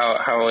about.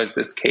 How is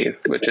this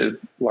case, which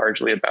is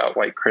largely about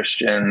white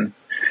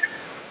Christians,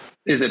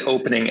 is it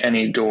opening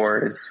any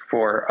doors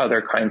for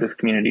other kinds of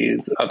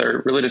communities,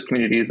 other religious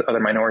communities, other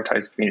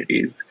minoritized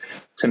communities,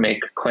 to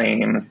make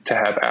claims to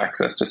have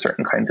access to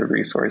certain kinds of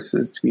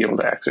resources to be able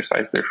to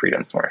exercise their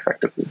freedoms more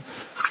effectively?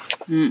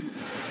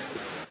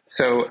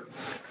 So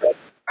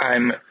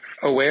I'm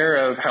aware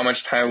of how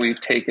much time we've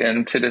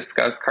taken to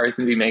discuss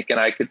Carson v. Macon.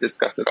 I could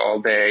discuss it all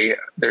day.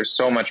 There's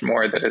so much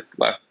more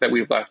that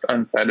we've left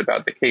unsaid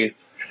about the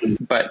case.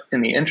 But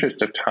in the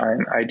interest of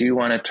time, I do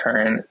want to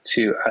turn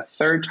to a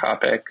third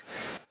topic.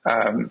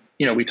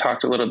 We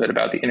talked a little bit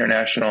about the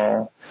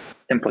international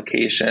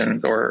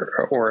implications,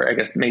 or I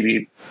guess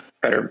maybe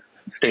better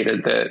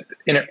stated,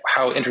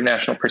 how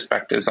international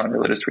perspectives on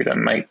religious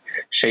freedom might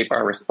shape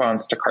our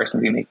response to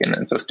Carson v. Macon.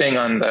 And so staying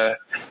on the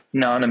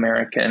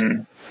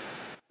non-American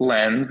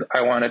lens,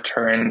 I want to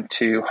turn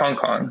to Hong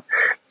Kong.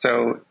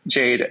 So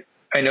Jade,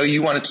 I know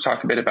you wanted to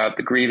talk a bit about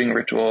the grieving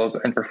rituals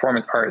and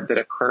performance art that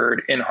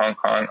occurred in Hong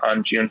Kong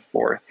on June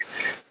 4th.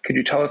 Could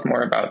you tell us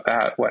more about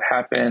that? What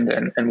happened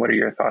and what are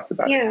your thoughts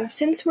about it? Yeah,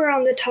 since we're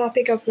on the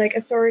topic of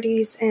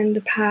authorities and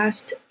the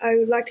past, I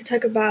would like to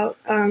talk about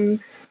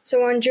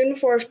so on June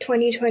 4th,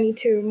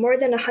 2022, more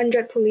than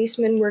 100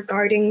 policemen were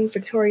guarding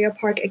Victoria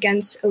Park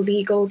against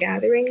illegal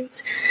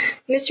gatherings.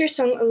 Mr.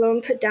 Song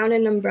alone put down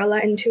an umbrella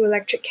and 2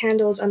 electric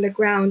candles on the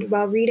ground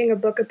while reading a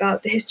book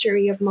about the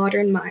history of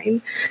modern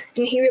mime,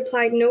 and he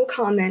replied no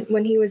comment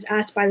when he was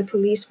asked by the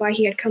police why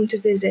he had come to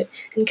visit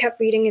and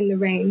kept reading in the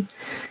rain.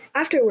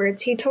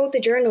 Afterwards, he told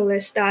the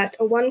journalist that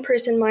a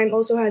one-person mime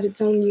also has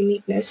its own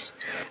uniqueness.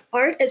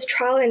 Art as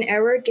trial and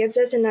error gives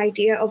us an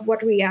idea of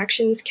what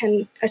reactions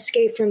can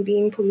escape from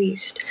being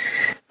policed.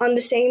 On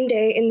the same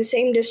day, in the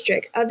same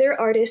district, other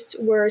artists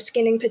were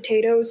skinning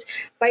potatoes,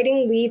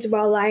 biting weeds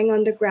while lying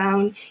on the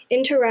ground,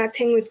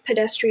 interacting with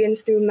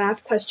pedestrians through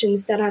math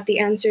questions that have the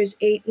answers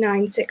 8,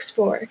 9, 6,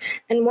 4,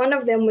 and one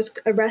of them was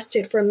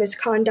arrested for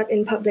misconduct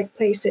in public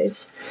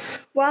places.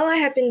 While I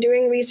have been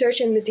doing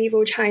research in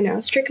medieval China,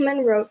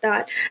 Strickman wrote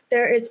that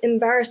there is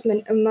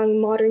embarrassment among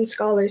modern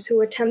scholars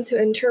who attempt to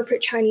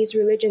interpret Chinese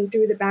religion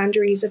through the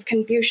boundaries of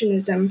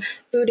Confucianism,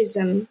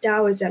 Buddhism,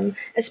 Taoism,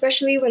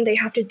 especially when they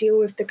have to deal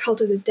with the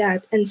cult of the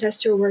dead,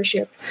 ancestor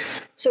worship.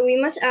 So we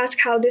must ask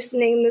how this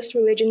nameless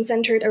religion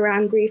centered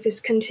around grief is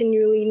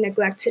continually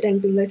neglected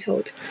and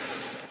belittled.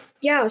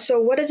 Yeah,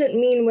 so what does it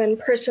mean when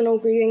personal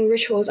grieving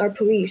rituals are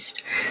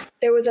policed?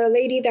 There was a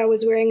lady that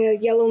was wearing a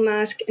yellow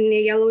mask and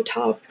a yellow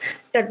top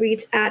that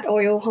reads at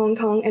Oil Hong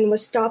Kong and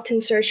was stopped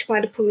and searched by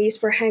the police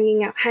for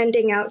handing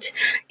out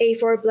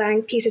A4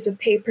 blank pieces of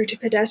paper to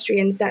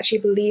pedestrians that she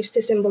believes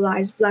to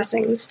symbolize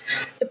blessings.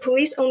 The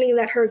police only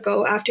let her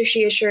go after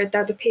she assured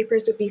that the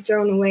papers would be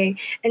thrown away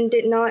and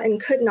did not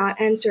and could not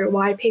answer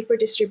why paper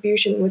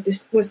distribution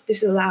was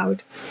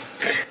disallowed.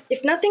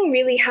 If nothing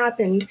really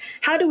happened,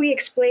 how do we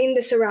explain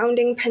the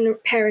surrounding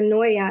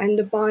paranoia and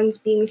the bonds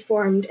being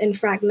formed and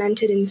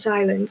fragmented in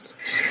silence?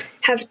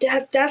 Have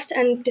deaths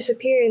and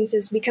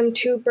disappearances become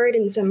too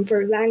burdensome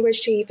for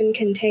language to even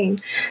contain?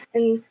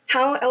 And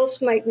how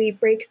else might we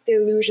break the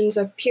illusions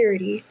of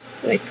purity?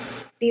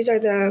 These are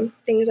the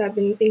things I've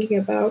been thinking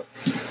about.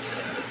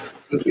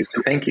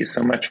 Thank you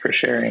so much for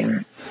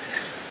sharing.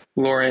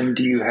 Lauren,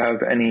 do you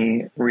have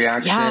any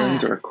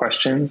reactions or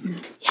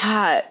questions?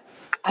 Yeah.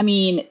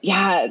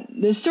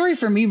 This story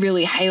for me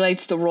really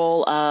highlights the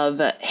role of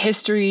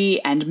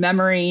history and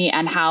memory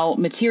and how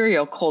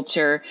material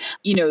culture,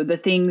 the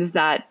things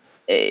that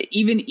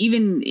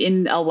even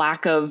in a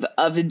lack of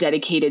a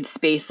dedicated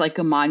space like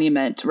a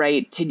monument,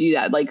 right, to do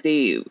that,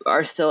 they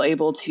are still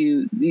able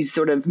to, these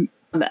sort of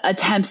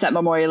attempts at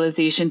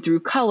memorialization through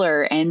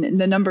color and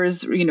the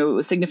numbers,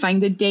 signifying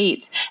the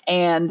date,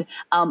 and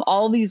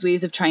all these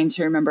ways of trying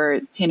to remember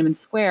Tiananmen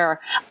Square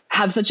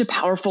have such a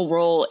powerful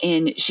role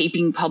in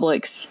shaping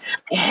publics.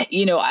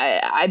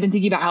 I've been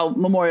thinking about how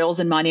memorials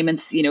and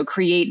monuments,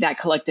 create that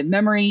collective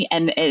memory.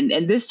 And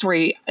this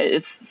story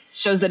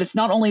shows that it's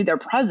not only their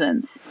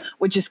presence,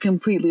 which is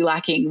completely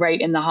lacking, right,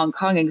 in the Hong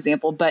Kong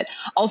example, but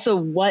also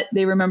what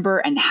they remember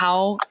and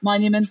how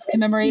monuments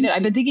commemorate it.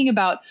 I've been thinking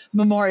about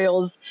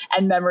memorials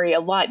and memory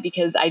a lot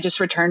because I just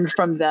returned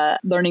from the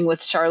Learning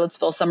with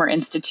Charlottesville Summer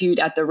Institute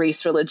at the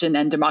Race, Religion,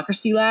 and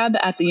Democracy Lab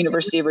at the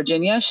University of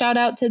Virginia. Shout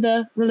out to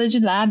the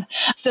Religion Lab.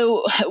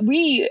 So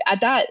we,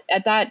 at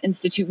that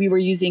institute, we were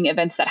using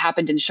events that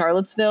happened in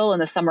Charlottesville in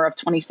the summer of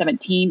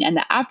 2017 and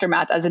the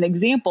aftermath as an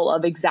example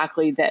of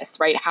exactly this,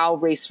 right? How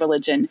race,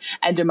 religion,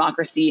 and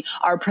democracy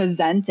are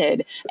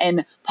presented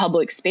in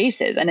public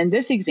spaces. And in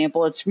this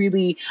example, it's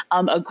really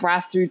a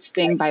grassroots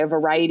thing by a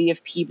variety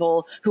of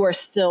people who are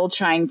still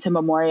trying to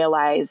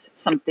memorialize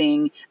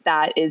something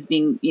that is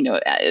being,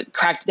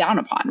 cracked down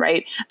upon,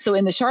 right? So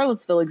in the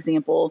Charlottesville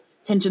example,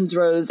 tensions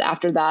rose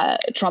after the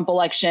Trump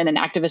election, and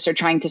activists are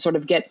trying to sort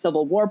of get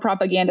Civil War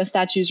propaganda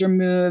statues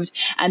removed.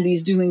 And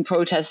these dueling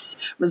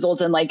protests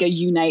result in like a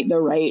Unite the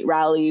Right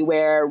rally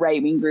where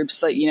right-wing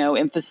groups,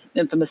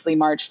 infamously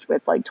marched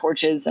with like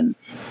torches, and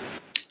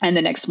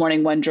the next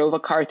morning, one drove a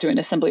car through an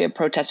assembly of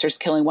protesters,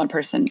 killing one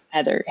person,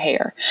 Heather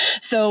Heyer.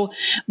 So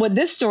what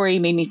this story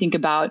made me think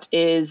about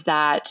is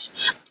that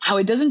how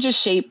it doesn't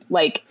just shape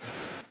like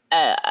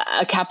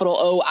a capital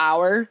O,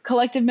 our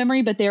collective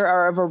memory, but there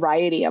are a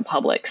variety of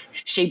publics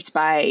shaped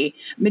by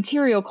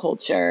material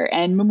culture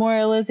and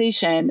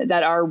memorialization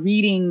that are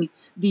reading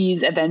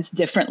these events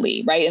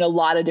differently, right? In a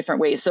lot of different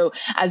ways. So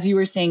as you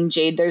were saying,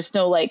 Jade, there's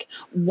no like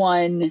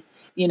one,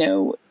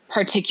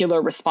 particular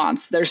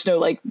response. There's no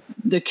like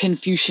the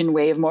Confucian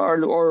way of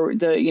or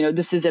the,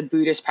 this is a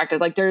Buddhist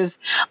practice. Like there's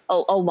a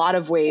lot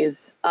of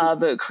ways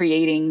of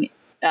creating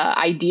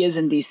ideas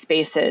in these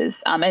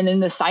spaces and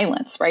in the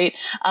silence, right?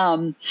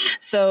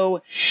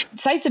 So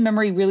sites of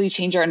memory really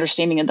change our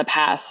understanding of the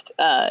past,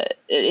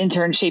 in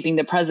turn shaping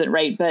the present,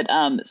 right? But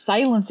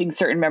silencing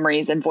certain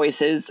memories and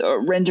voices,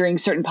 or rendering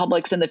certain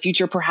publics in the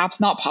future perhaps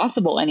not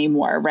possible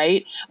anymore,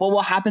 right? What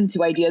will happen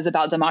to ideas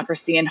about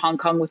democracy in Hong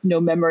Kong with no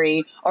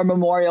memory or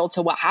memorial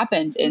to what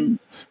happened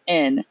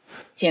in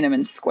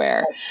Tiananmen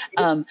Square?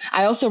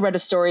 I also read a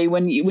story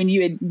when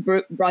you had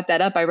brought that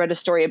up. I read a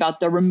story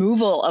about the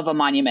removal of a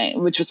monument,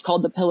 which was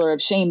called the Pillar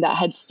of Shame, that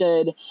had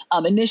stood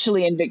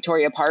initially in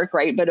Victoria Park,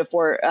 right? But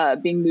before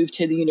being moved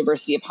to the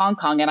University of Hong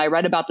Kong. And I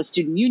read about the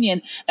student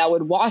union that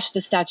would wash the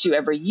statue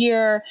every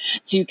year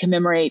to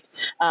commemorate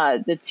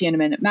the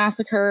Tiananmen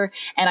massacre.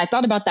 And I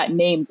thought about that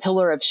name,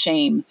 Pillar of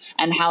Shame,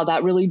 and how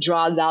that really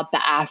draws out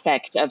the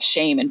affect of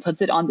shame and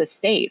puts it on the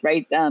state,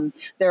 right?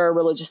 There are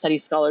religious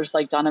studies scholars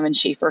like Donovan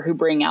Schaefer who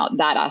bring out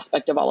that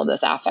aspect of all of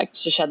this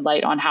affect to shed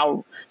light on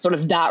how sort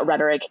of that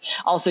rhetoric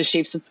also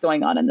shapes what's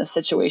going on in this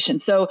situation.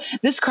 So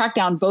this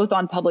crackdown both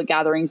on public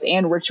gatherings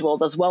and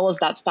rituals, as well as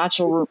that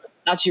statue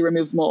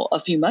removal a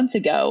few months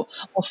ago,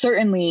 will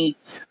certainly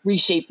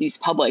reshape these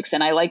publics.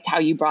 And I liked how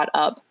you brought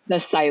up the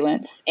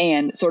silence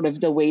and sort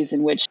of the ways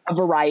in which a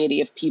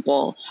variety of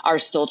people are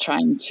still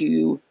trying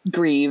to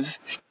grieve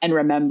and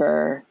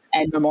remember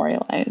and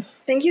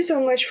memorialize. Thank you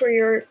so much for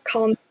your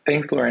calm.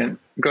 Thanks, Lauren.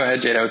 Go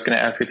ahead, Jade. I was going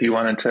to ask if you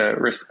wanted to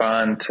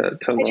respond to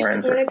Lauren's. I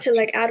just wanted to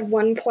like add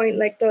one point,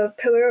 like the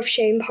Pillar of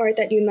Shame part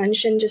that you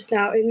mentioned just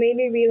now. It made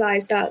me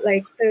realize that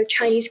like the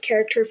Chinese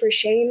character for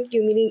shame,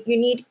 you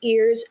need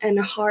ears and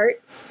a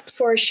heart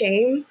for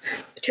shame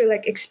to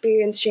like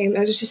experience shame. I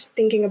was just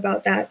thinking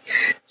about that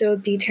little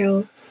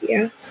detail.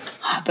 Yeah.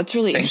 That's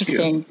really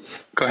interesting. You.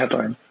 Go ahead,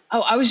 Lauren.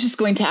 Oh, I was just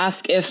going to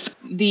ask if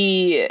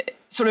the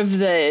sort of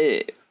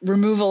the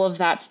removal of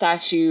that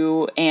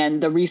statue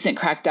and the recent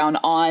crackdown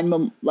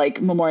on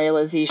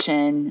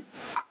memorialization,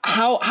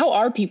 how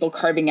are people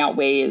carving out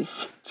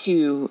ways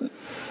to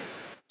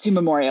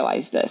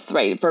memorialize this,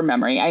 right, for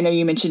memory? I know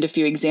you mentioned a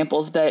few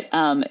examples, but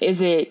are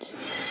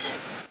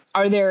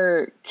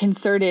there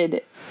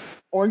concerted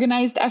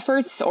organized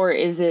efforts, or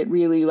is it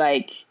really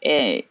like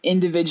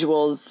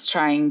individuals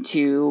trying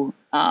to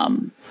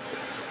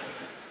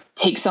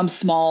take some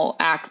small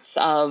acts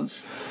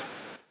of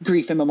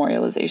grief and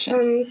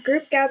memorialization?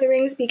 Group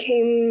gatherings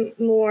became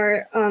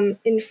more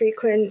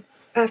infrequent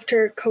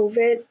after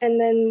COVID.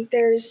 And then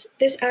there's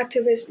this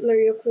activist,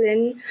 Luriuk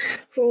Lin,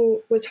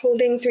 who was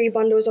holding 3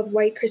 bundles of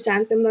white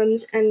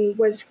chrysanthemums and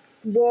was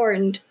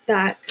warned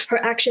that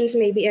her actions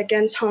may be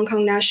against Hong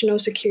Kong national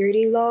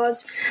security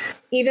laws.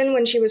 Even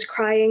when she was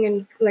crying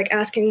and like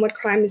asking what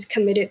crime is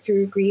committed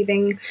through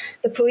grieving,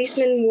 the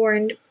policeman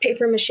warned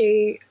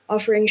papier-mâché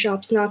offering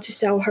shops not to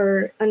sell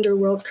her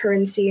underworld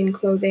currency and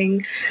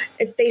clothing.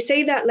 They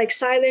say that like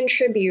silent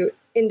tribute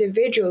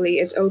individually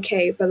is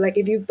okay, but like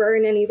if you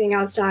burn anything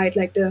outside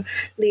like the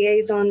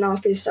liaison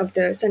office of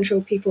the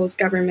Central People's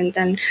Government,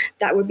 then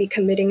that would be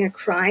committing a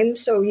crime.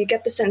 So you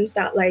get the sense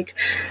that like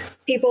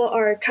people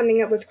are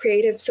coming up with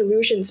creative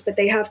solutions, but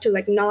they have to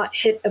like not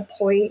hit a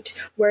point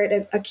where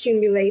it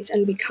accumulates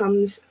and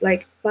becomes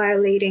like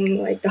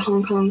violating like the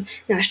Hong Kong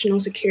national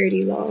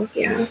security law.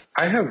 Yeah.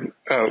 I have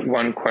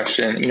one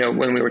question.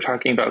 When we were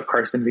talking about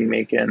Carson v.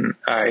 Macon,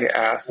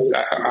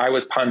 I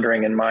was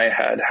pondering in my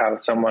head how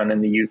someone in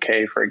the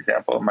UK, for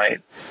example,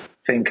 might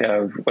think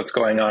of what's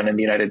going on in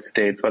the United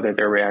States, whether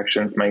their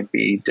reactions might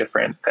be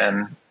different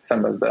than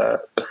some of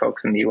the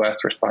folks in the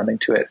US responding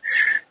to it.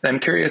 And I'm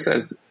curious,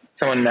 as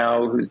someone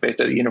now who's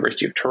based at the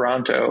University of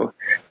Toronto,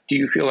 do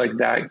you feel like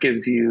that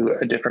gives you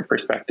a different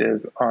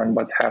perspective on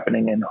what's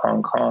happening in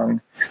Hong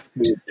Kong?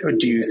 Or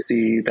do you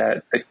see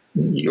that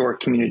your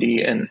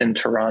community in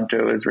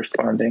Toronto is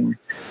responding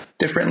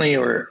differently,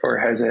 or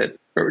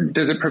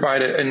does it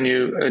provide a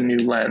new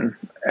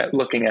lens at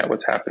looking at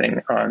what's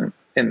happening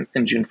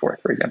in June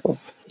 4th, for example?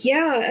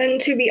 Yeah, and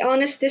to be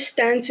honest, this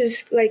stance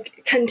is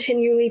like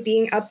continually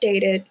being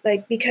updated,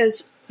 like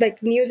because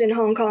like news in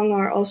Hong Kong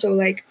are also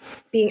like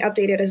being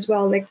updated as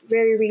well. Like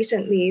very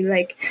recently,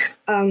 like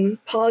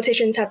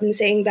politicians have been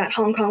saying that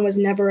Hong Kong was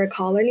never a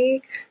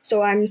colony.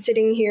 So I'm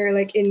sitting here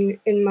like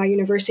in my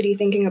university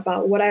thinking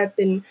about what I've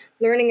been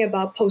learning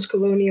about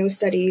post-colonial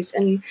studies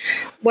and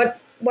what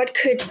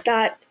could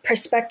that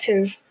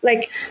perspective,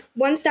 like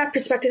once that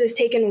perspective is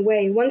taken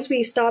away, once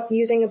we stop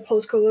using a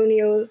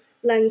post-colonial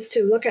lens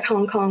to look at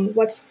Hong Kong,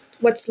 what's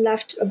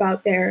left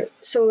about there?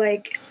 So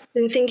like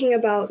been thinking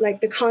about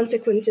like the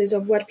consequences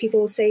of what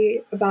people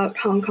say about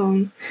Hong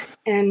Kong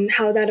and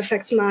how that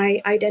affects my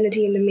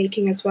identity in the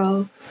making as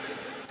well.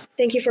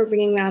 Thank you for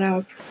bringing that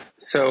up.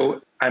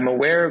 So I'm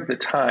aware of the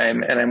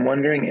time, and I'm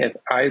wondering if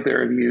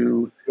either of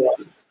you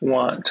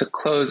want to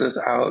close us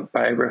out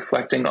by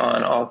reflecting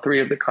on all three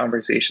of the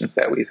conversations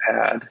that we've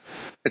had.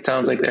 It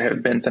sounds like there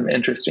have been some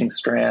interesting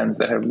strands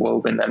that have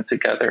woven them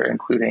together,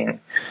 including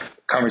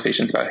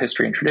conversations about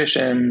history and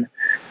tradition,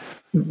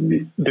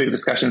 the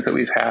discussions that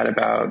we've had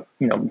about,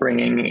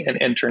 bringing an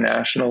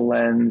international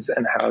lens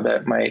and how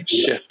that might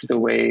shift the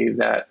way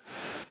that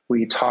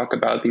we talk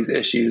about these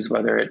issues,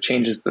 whether it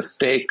changes the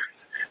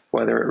stakes,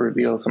 whether it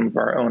reveals some of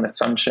our own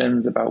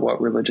assumptions about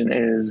what religion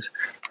is,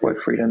 what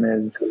freedom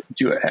is.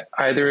 Do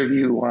either of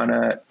you want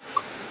to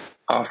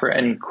offer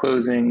any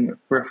closing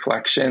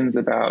reflections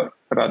about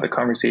the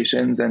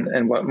conversations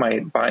and what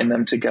might bind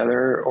them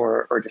together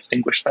or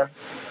distinguish them?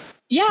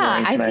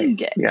 Yeah,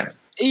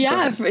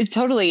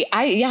 totally.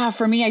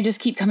 For me, I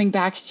just keep coming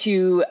back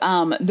to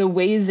the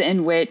ways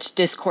in which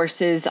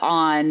discourses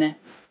on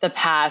the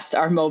past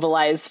are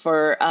mobilized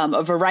for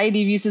a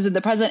variety of uses in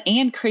the present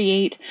and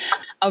create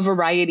a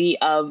variety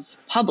of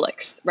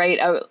publics, right?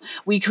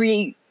 We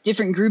create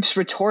different groups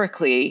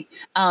rhetorically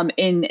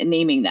in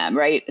naming them,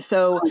 right?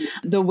 So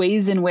the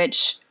ways in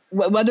which,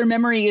 whether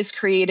memory is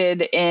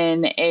created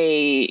in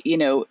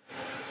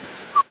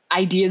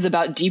ideas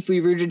about deeply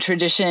rooted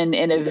tradition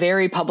in a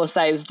very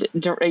publicized,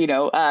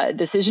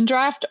 decision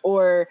draft,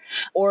 or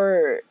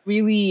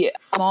really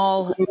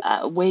small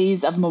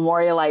ways of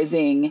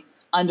memorializing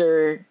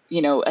under,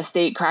 a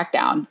state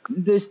crackdown.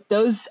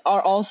 Those are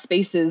all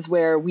spaces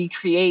where we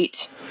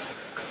create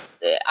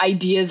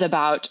ideas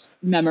about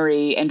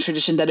memory and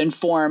tradition that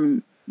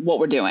inform what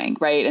we're doing,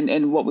 right?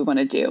 And what we want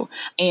to do.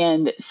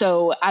 And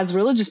so as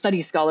religious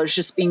studies scholars,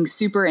 just being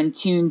super in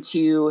tune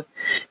to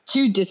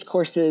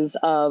discourses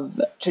of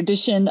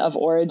tradition, of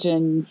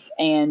origins,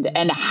 and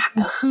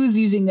who's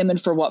using them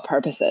and for what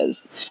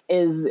purposes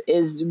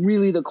is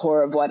really the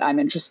core of what I'm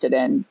interested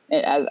in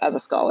as a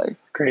scholar.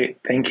 Great.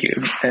 Thank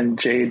you. And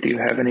Jade, do you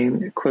have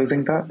any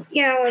closing thoughts?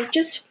 Yeah,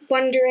 just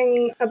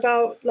wondering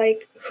about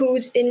like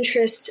whose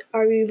interests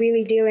are we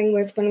really dealing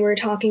with when we're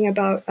talking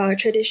about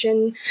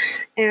tradition,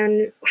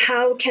 and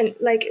how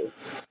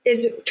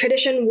is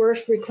tradition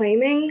worth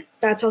reclaiming?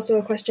 That's also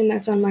a question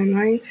that's on my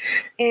mind.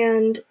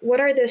 And what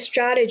are the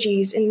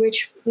strategies in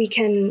which we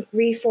can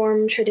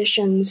reform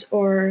traditions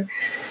or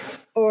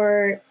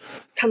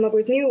come up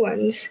with new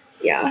ones?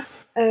 Yeah.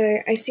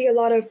 I see a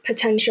lot of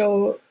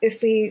potential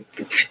if we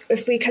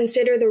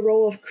consider the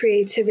role of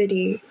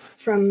creativity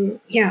from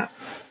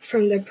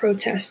the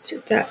protests,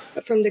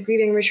 from the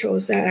grieving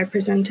rituals that I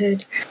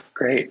presented.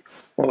 Great.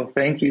 Well,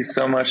 thank you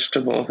so much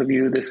to both of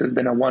you. This has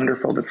been a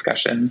wonderful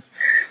discussion.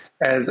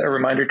 As a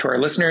reminder to our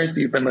listeners,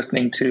 you've been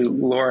listening to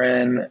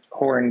Lauren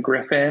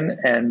Horn-Griffin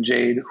and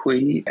Jade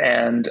Hui,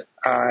 and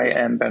I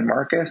am Ben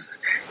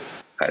Marcus.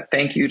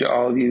 Thank you to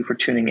all of you for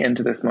tuning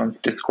into this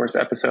month's Discourse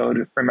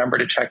episode. Remember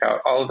to check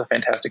out all of the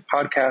fantastic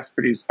podcasts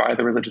produced by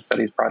the Religious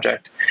Studies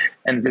Project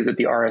and visit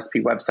the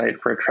RSP website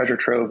for a treasure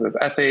trove of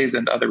essays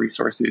and other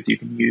resources you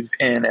can use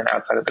in and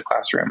outside of the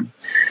classroom.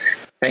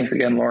 Thanks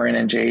again, Lauren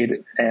and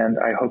Jade, and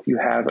I hope you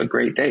have a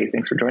great day.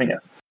 Thanks for joining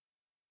us.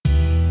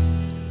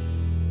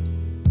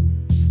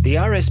 The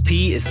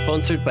RSP is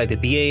sponsored by the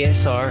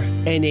BASR,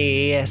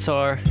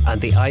 NAASR and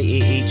the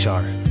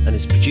IAHR and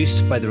is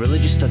produced by the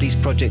Religious Studies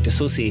Project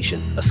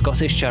Association, a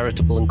Scottish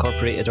charitable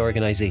incorporated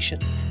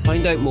organisation.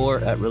 Find out more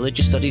at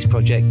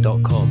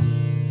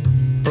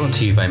religiousstudiesproject.com. Brought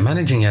to you by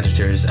Managing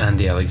Editors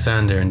Andy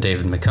Alexander and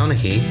David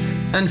McConaughey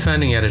and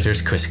Founding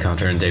Editors Chris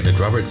Cotter and David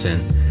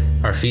Robertson.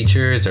 Our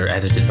features are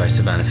edited by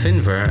Savannah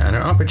Finver and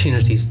our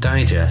Opportunities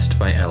Digest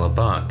by Ella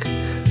Bach.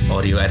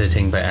 Audio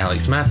editing by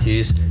Alex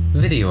Matthews,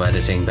 video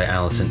editing by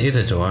Alison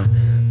Isidore,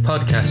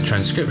 podcast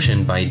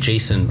transcription by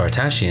Jason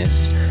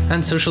Bartasius,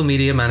 and social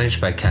media managed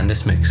by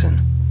Candice Mixon.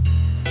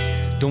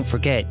 Don't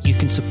forget, you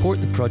can support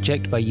the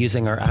project by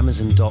using our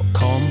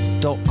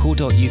amazon.com,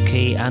 .co.uk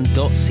and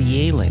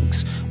 .ca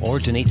links, or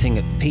donating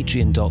at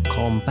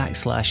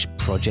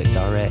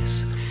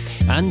patreon.com/projectrs.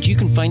 And you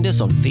can find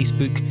us on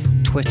Facebook,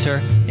 Twitter,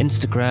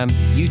 Instagram,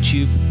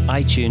 YouTube,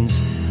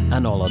 iTunes,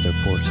 and all other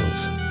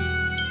portals.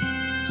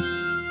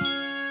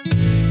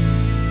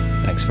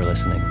 Thanks for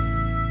listening.